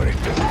glad for it.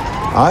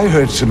 I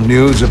heard some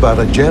news about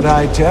a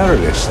Jedi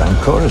terrorist on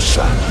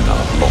Coruscant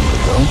not long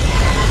ago.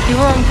 You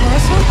were on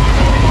Coruscant?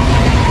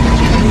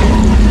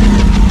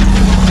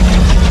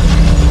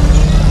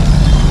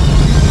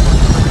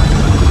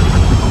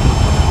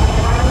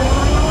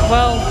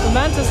 Well, the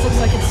Mantis looks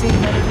like it's seen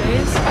better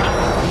days.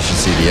 You should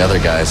see the other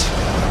guys.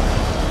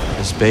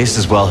 This base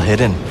is well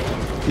hidden.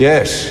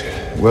 Yes.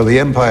 Well, the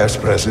Empire's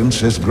presence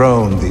has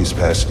grown these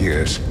past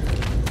years.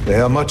 They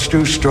are much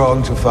too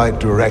strong to fight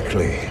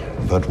directly,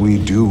 but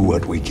we do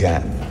what we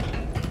can.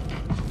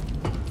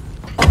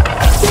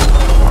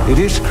 It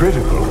is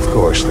critical, of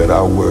course, that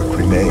our work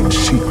remains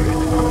secret.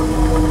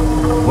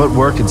 What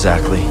work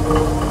exactly?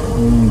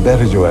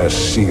 Better to ask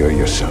Cere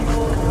yourself.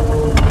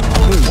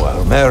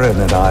 Meanwhile, Merrin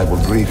and I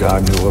will greet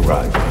our new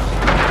arrival.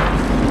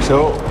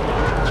 So,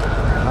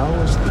 how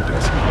was the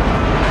desert?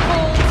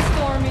 Cold,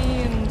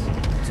 stormy,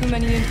 and too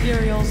many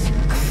Imperials.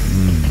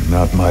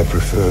 Not my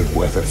preferred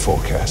weather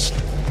forecast.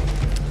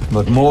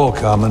 But more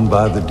common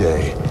by the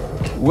day.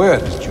 Where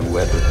did you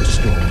weather the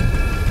storm?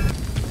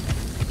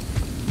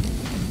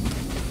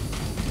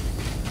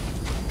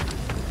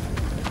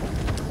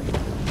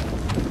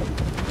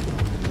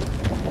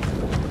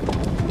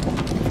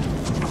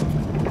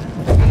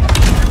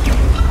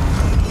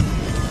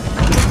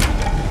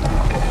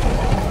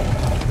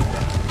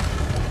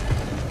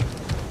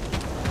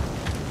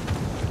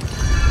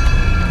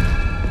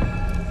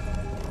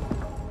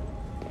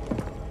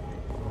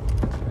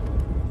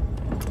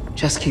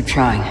 Just keep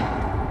trying.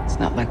 It's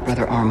not like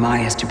Brother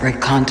Armai is to break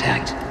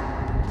contact.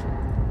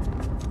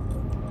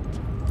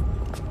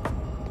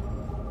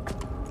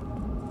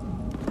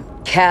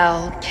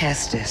 Cal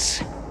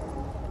Kestis.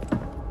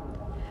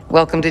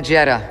 Welcome to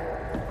Jedha.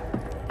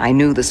 I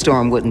knew the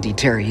storm wouldn't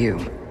deter you.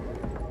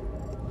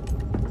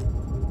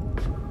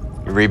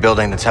 You're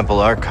rebuilding the temple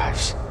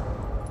archives.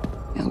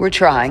 Well, we're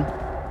trying.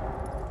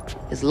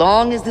 As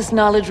long as this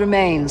knowledge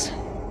remains,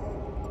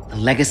 the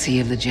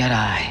legacy of the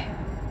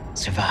Jedi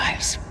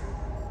survives.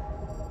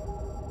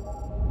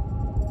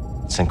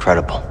 It's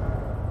incredible.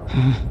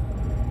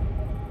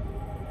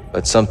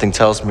 But something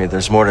tells me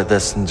there's more to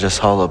this than just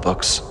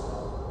holobooks.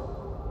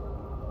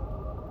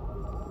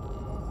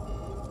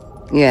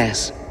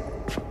 Yes.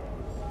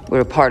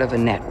 We're a part of a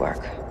network,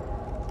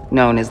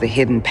 known as the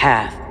Hidden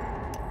Path.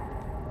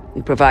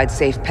 We provide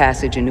safe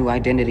passage and new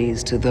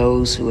identities to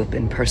those who have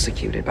been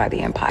persecuted by the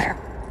Empire.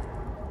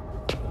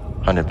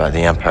 Hunted by the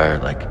Empire,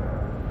 like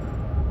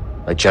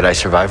Jedi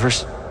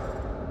survivors?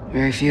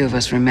 Very few of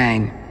us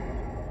remain.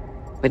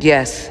 But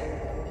yes,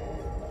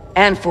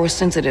 and Force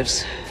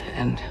sensitives,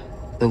 and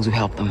those who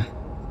help them.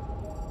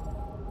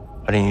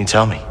 Why didn't you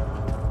tell me?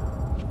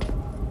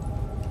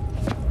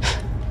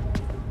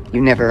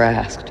 You never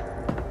asked.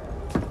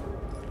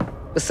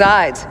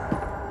 Besides,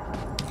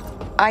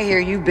 I hear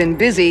you've been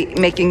busy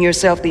making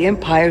yourself the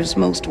Empire's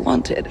most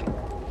wanted.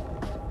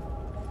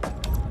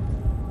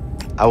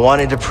 I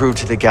wanted to prove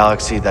to the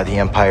galaxy that the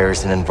Empire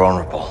isn't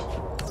invulnerable.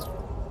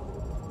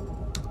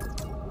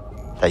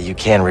 That you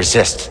can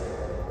resist.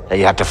 That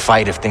you have to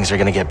fight if things are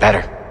gonna get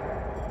better.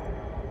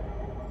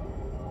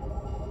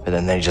 But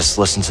then they just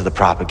listen to the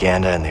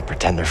propaganda and they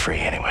pretend they're free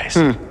anyways.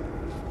 You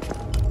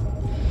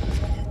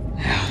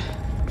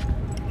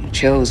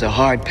chose a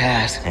hard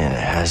path. And it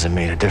hasn't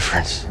made a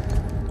difference.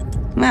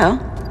 Well,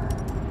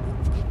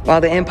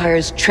 while the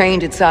Empire's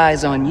trained its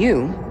eyes on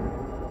you,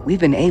 we've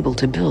been able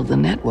to build the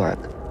network.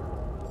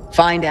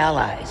 Find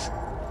allies.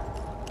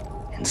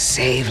 And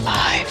save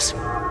lives.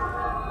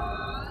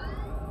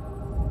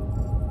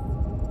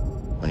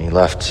 When you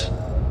left,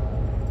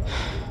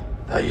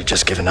 I thought you'd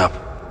just given up.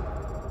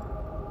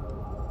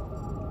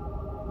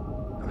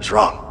 I was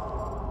wrong.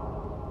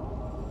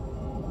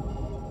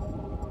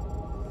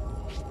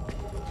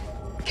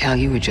 Cal,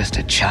 you were just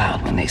a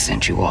child when they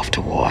sent you off to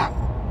war.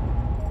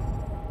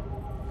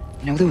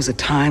 You know, there was a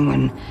time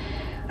when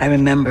I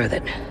remember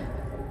that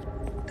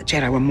the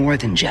Jedi were more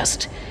than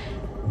just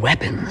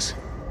weapons.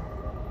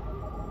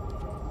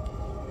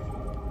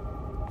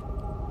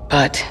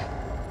 But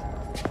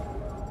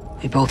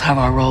we both have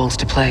our roles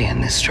to play in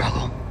this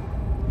struggle.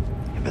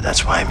 Yeah, but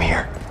that's why I'm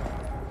here.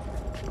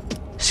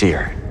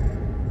 Cere.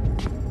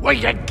 Will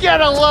you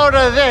get a load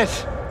of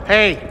this?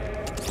 Hey,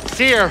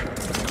 Cere,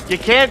 you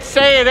can't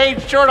say it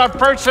ain't short of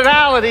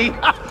personality,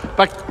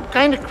 but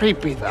kind of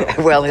creepy, though.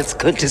 Well, it's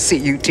good to see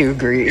you too,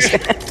 Grease.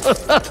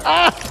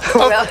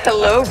 Well,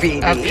 hello,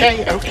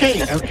 BD.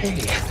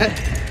 Okay.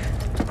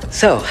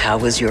 So, how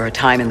was your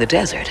time in the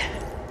desert?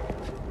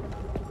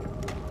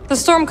 The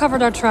storm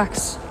covered our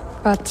tracks,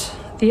 but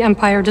the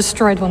Empire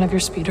destroyed one of your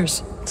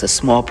speeders. It's a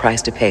small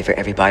price to pay for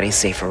everybody's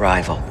safe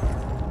arrival.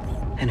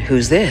 And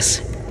who's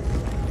this?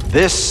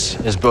 This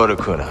is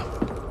Bodokuna.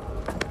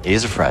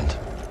 He's a friend.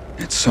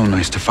 It's so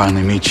nice to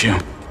finally meet you.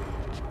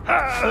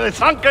 This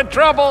hunk of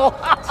trouble.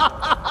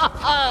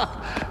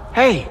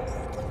 Hey,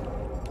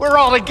 we're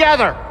all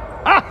together.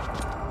 Huh?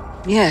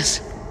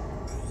 Yes.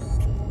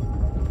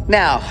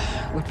 Now,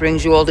 what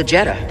brings you all to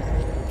Jedha?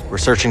 We're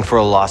searching for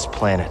a lost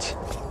planet.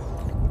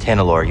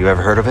 Tanalorr, you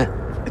ever heard of it?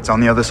 It's on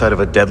the other side of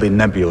a deadly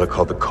nebula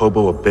called the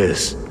Kobo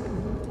Abyss.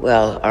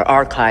 Well, our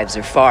archives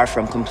are far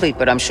from complete,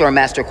 but I'm sure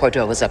Master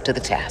Cordova's up to the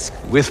task.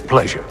 With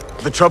pleasure.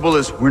 The trouble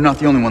is, we're not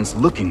the only ones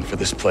looking for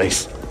this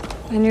place.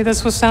 I knew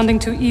this was sounding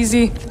too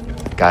easy.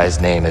 The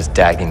guy's name is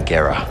Dagan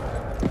Gera.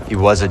 He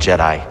was a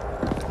Jedi.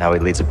 Now he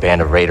leads a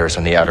band of raiders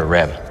on the Outer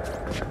Rim.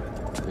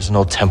 There's an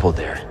old temple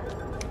there.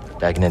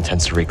 Dagan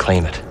intends to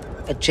reclaim it.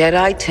 A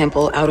Jedi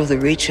temple out of the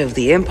reach of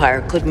the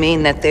Empire could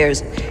mean that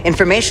there's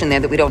information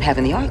there that we don't have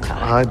in the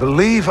archive. I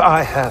believe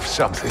I have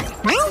something.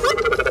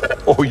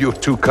 Oh, you're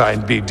too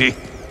kind, BD.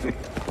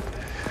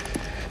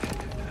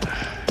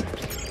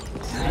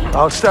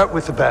 I'll start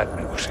with the bad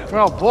news.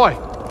 Oh, boy.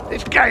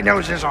 This guy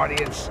knows his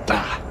audience.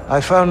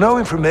 I found no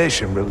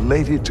information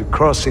related to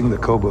crossing the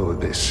Kobo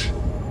Abyss.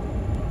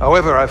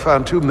 However, I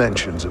found 2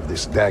 mentions of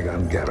this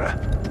Dagan Gera.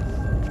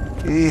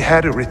 He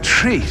had a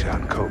retreat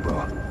on Kobo,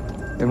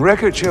 and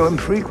records show him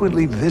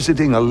frequently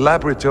visiting a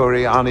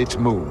laboratory on its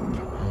moon.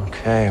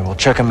 Okay, we'll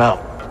check him out.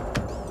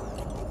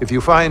 If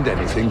you find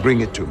anything,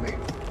 bring it to me.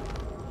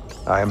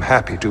 I am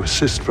happy to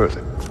assist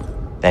further.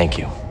 Thank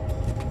you.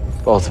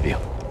 Both of you.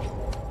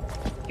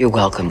 You're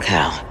welcome,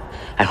 Cal.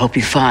 I hope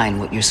you find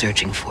what you're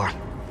searching for.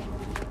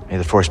 May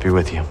the Force be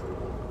with you.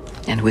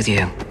 And with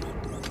you.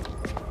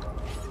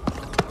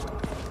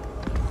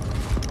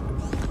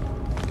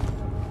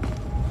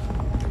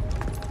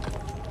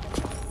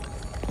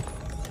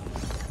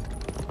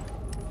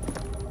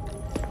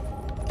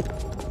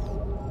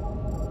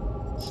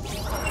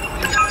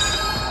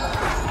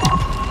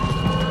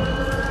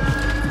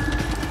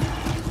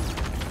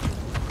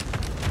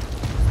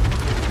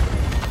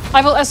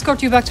 I will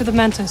escort you back to the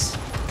Mantis.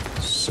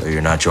 So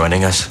you're not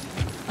joining us?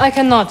 I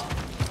cannot.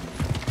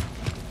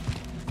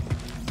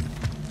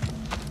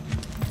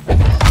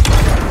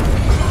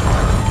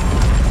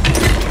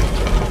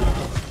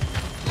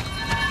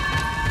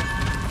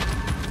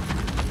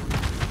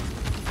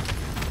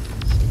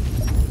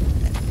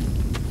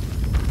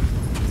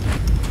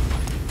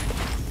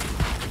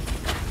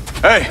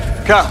 Hey,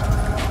 Cal,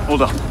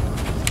 hold on.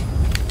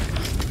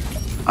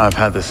 I've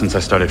had this since I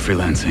started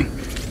freelancing.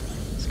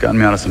 It's gotten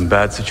me out of some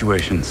bad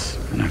situations,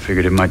 and I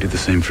figured it might do the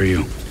same for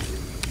you.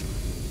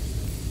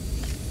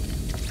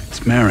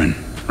 It's Marin,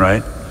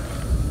 right?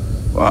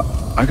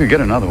 Well, I could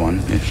get another one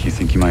if you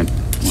think you might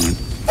want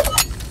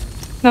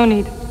it. No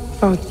need.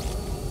 Both.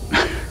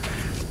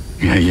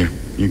 Yeah,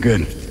 you're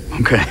good.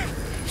 Okay.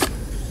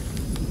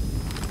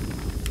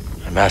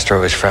 My master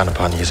always frowned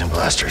upon using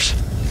blasters.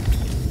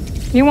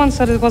 You once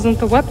said it wasn't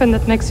the weapon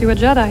that makes you a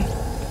Jedi.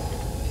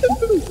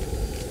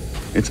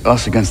 It's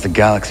us against the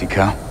galaxy,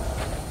 Cal.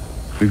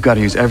 We've got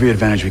to use every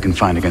advantage we can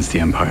find against the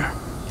Empire.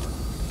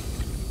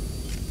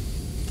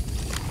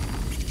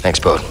 Thanks,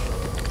 Bode.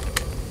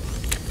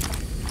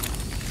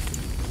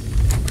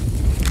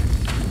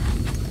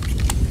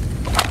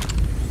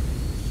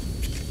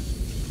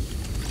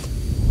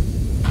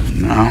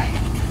 Now,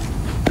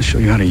 I'll show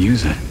you how to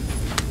use it.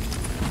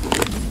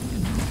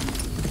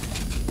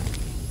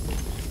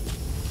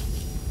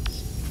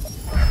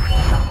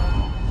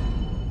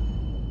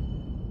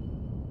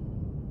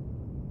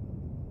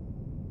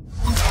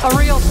 A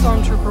real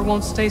stormtrooper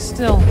won't stay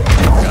still.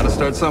 Gotta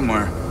start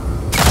somewhere.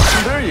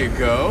 There you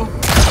go.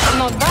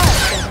 Not bad,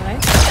 Jedi.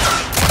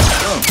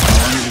 Oh, how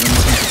long have you been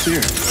looking for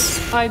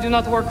Cere? I do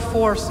not work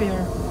for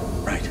Cere.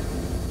 Right.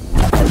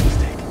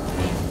 Mistake.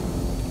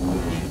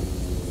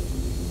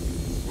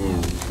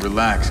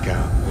 Relax,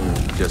 Cal.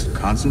 Just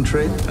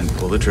concentrate and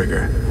pull the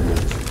trigger.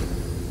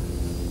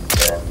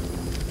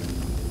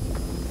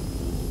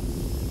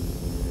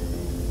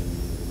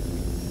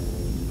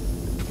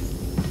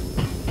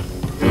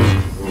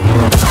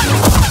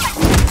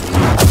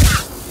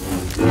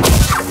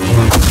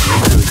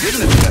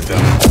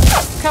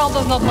 Cal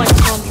does not like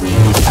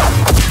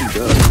stormtroopers. He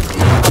does.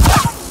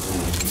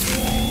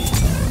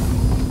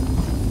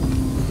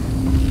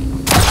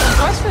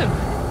 Impressive.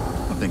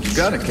 I think you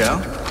got it, Cal.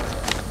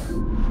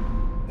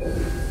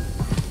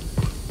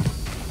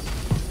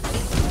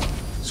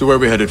 So where are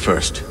we headed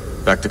first?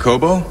 Back to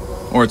Kobo?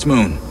 Or its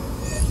moon?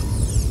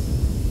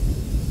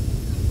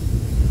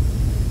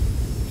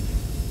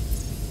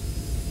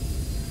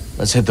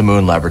 Let's hit the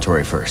moon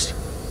laboratory first.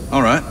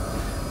 All right.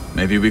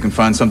 Maybe we can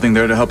find something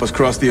there to help us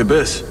cross the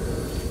abyss.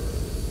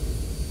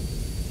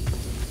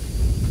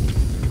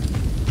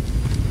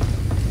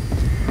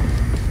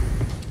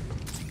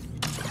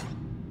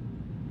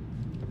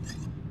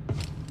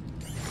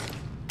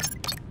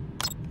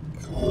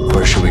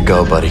 Where should we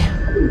go, buddy?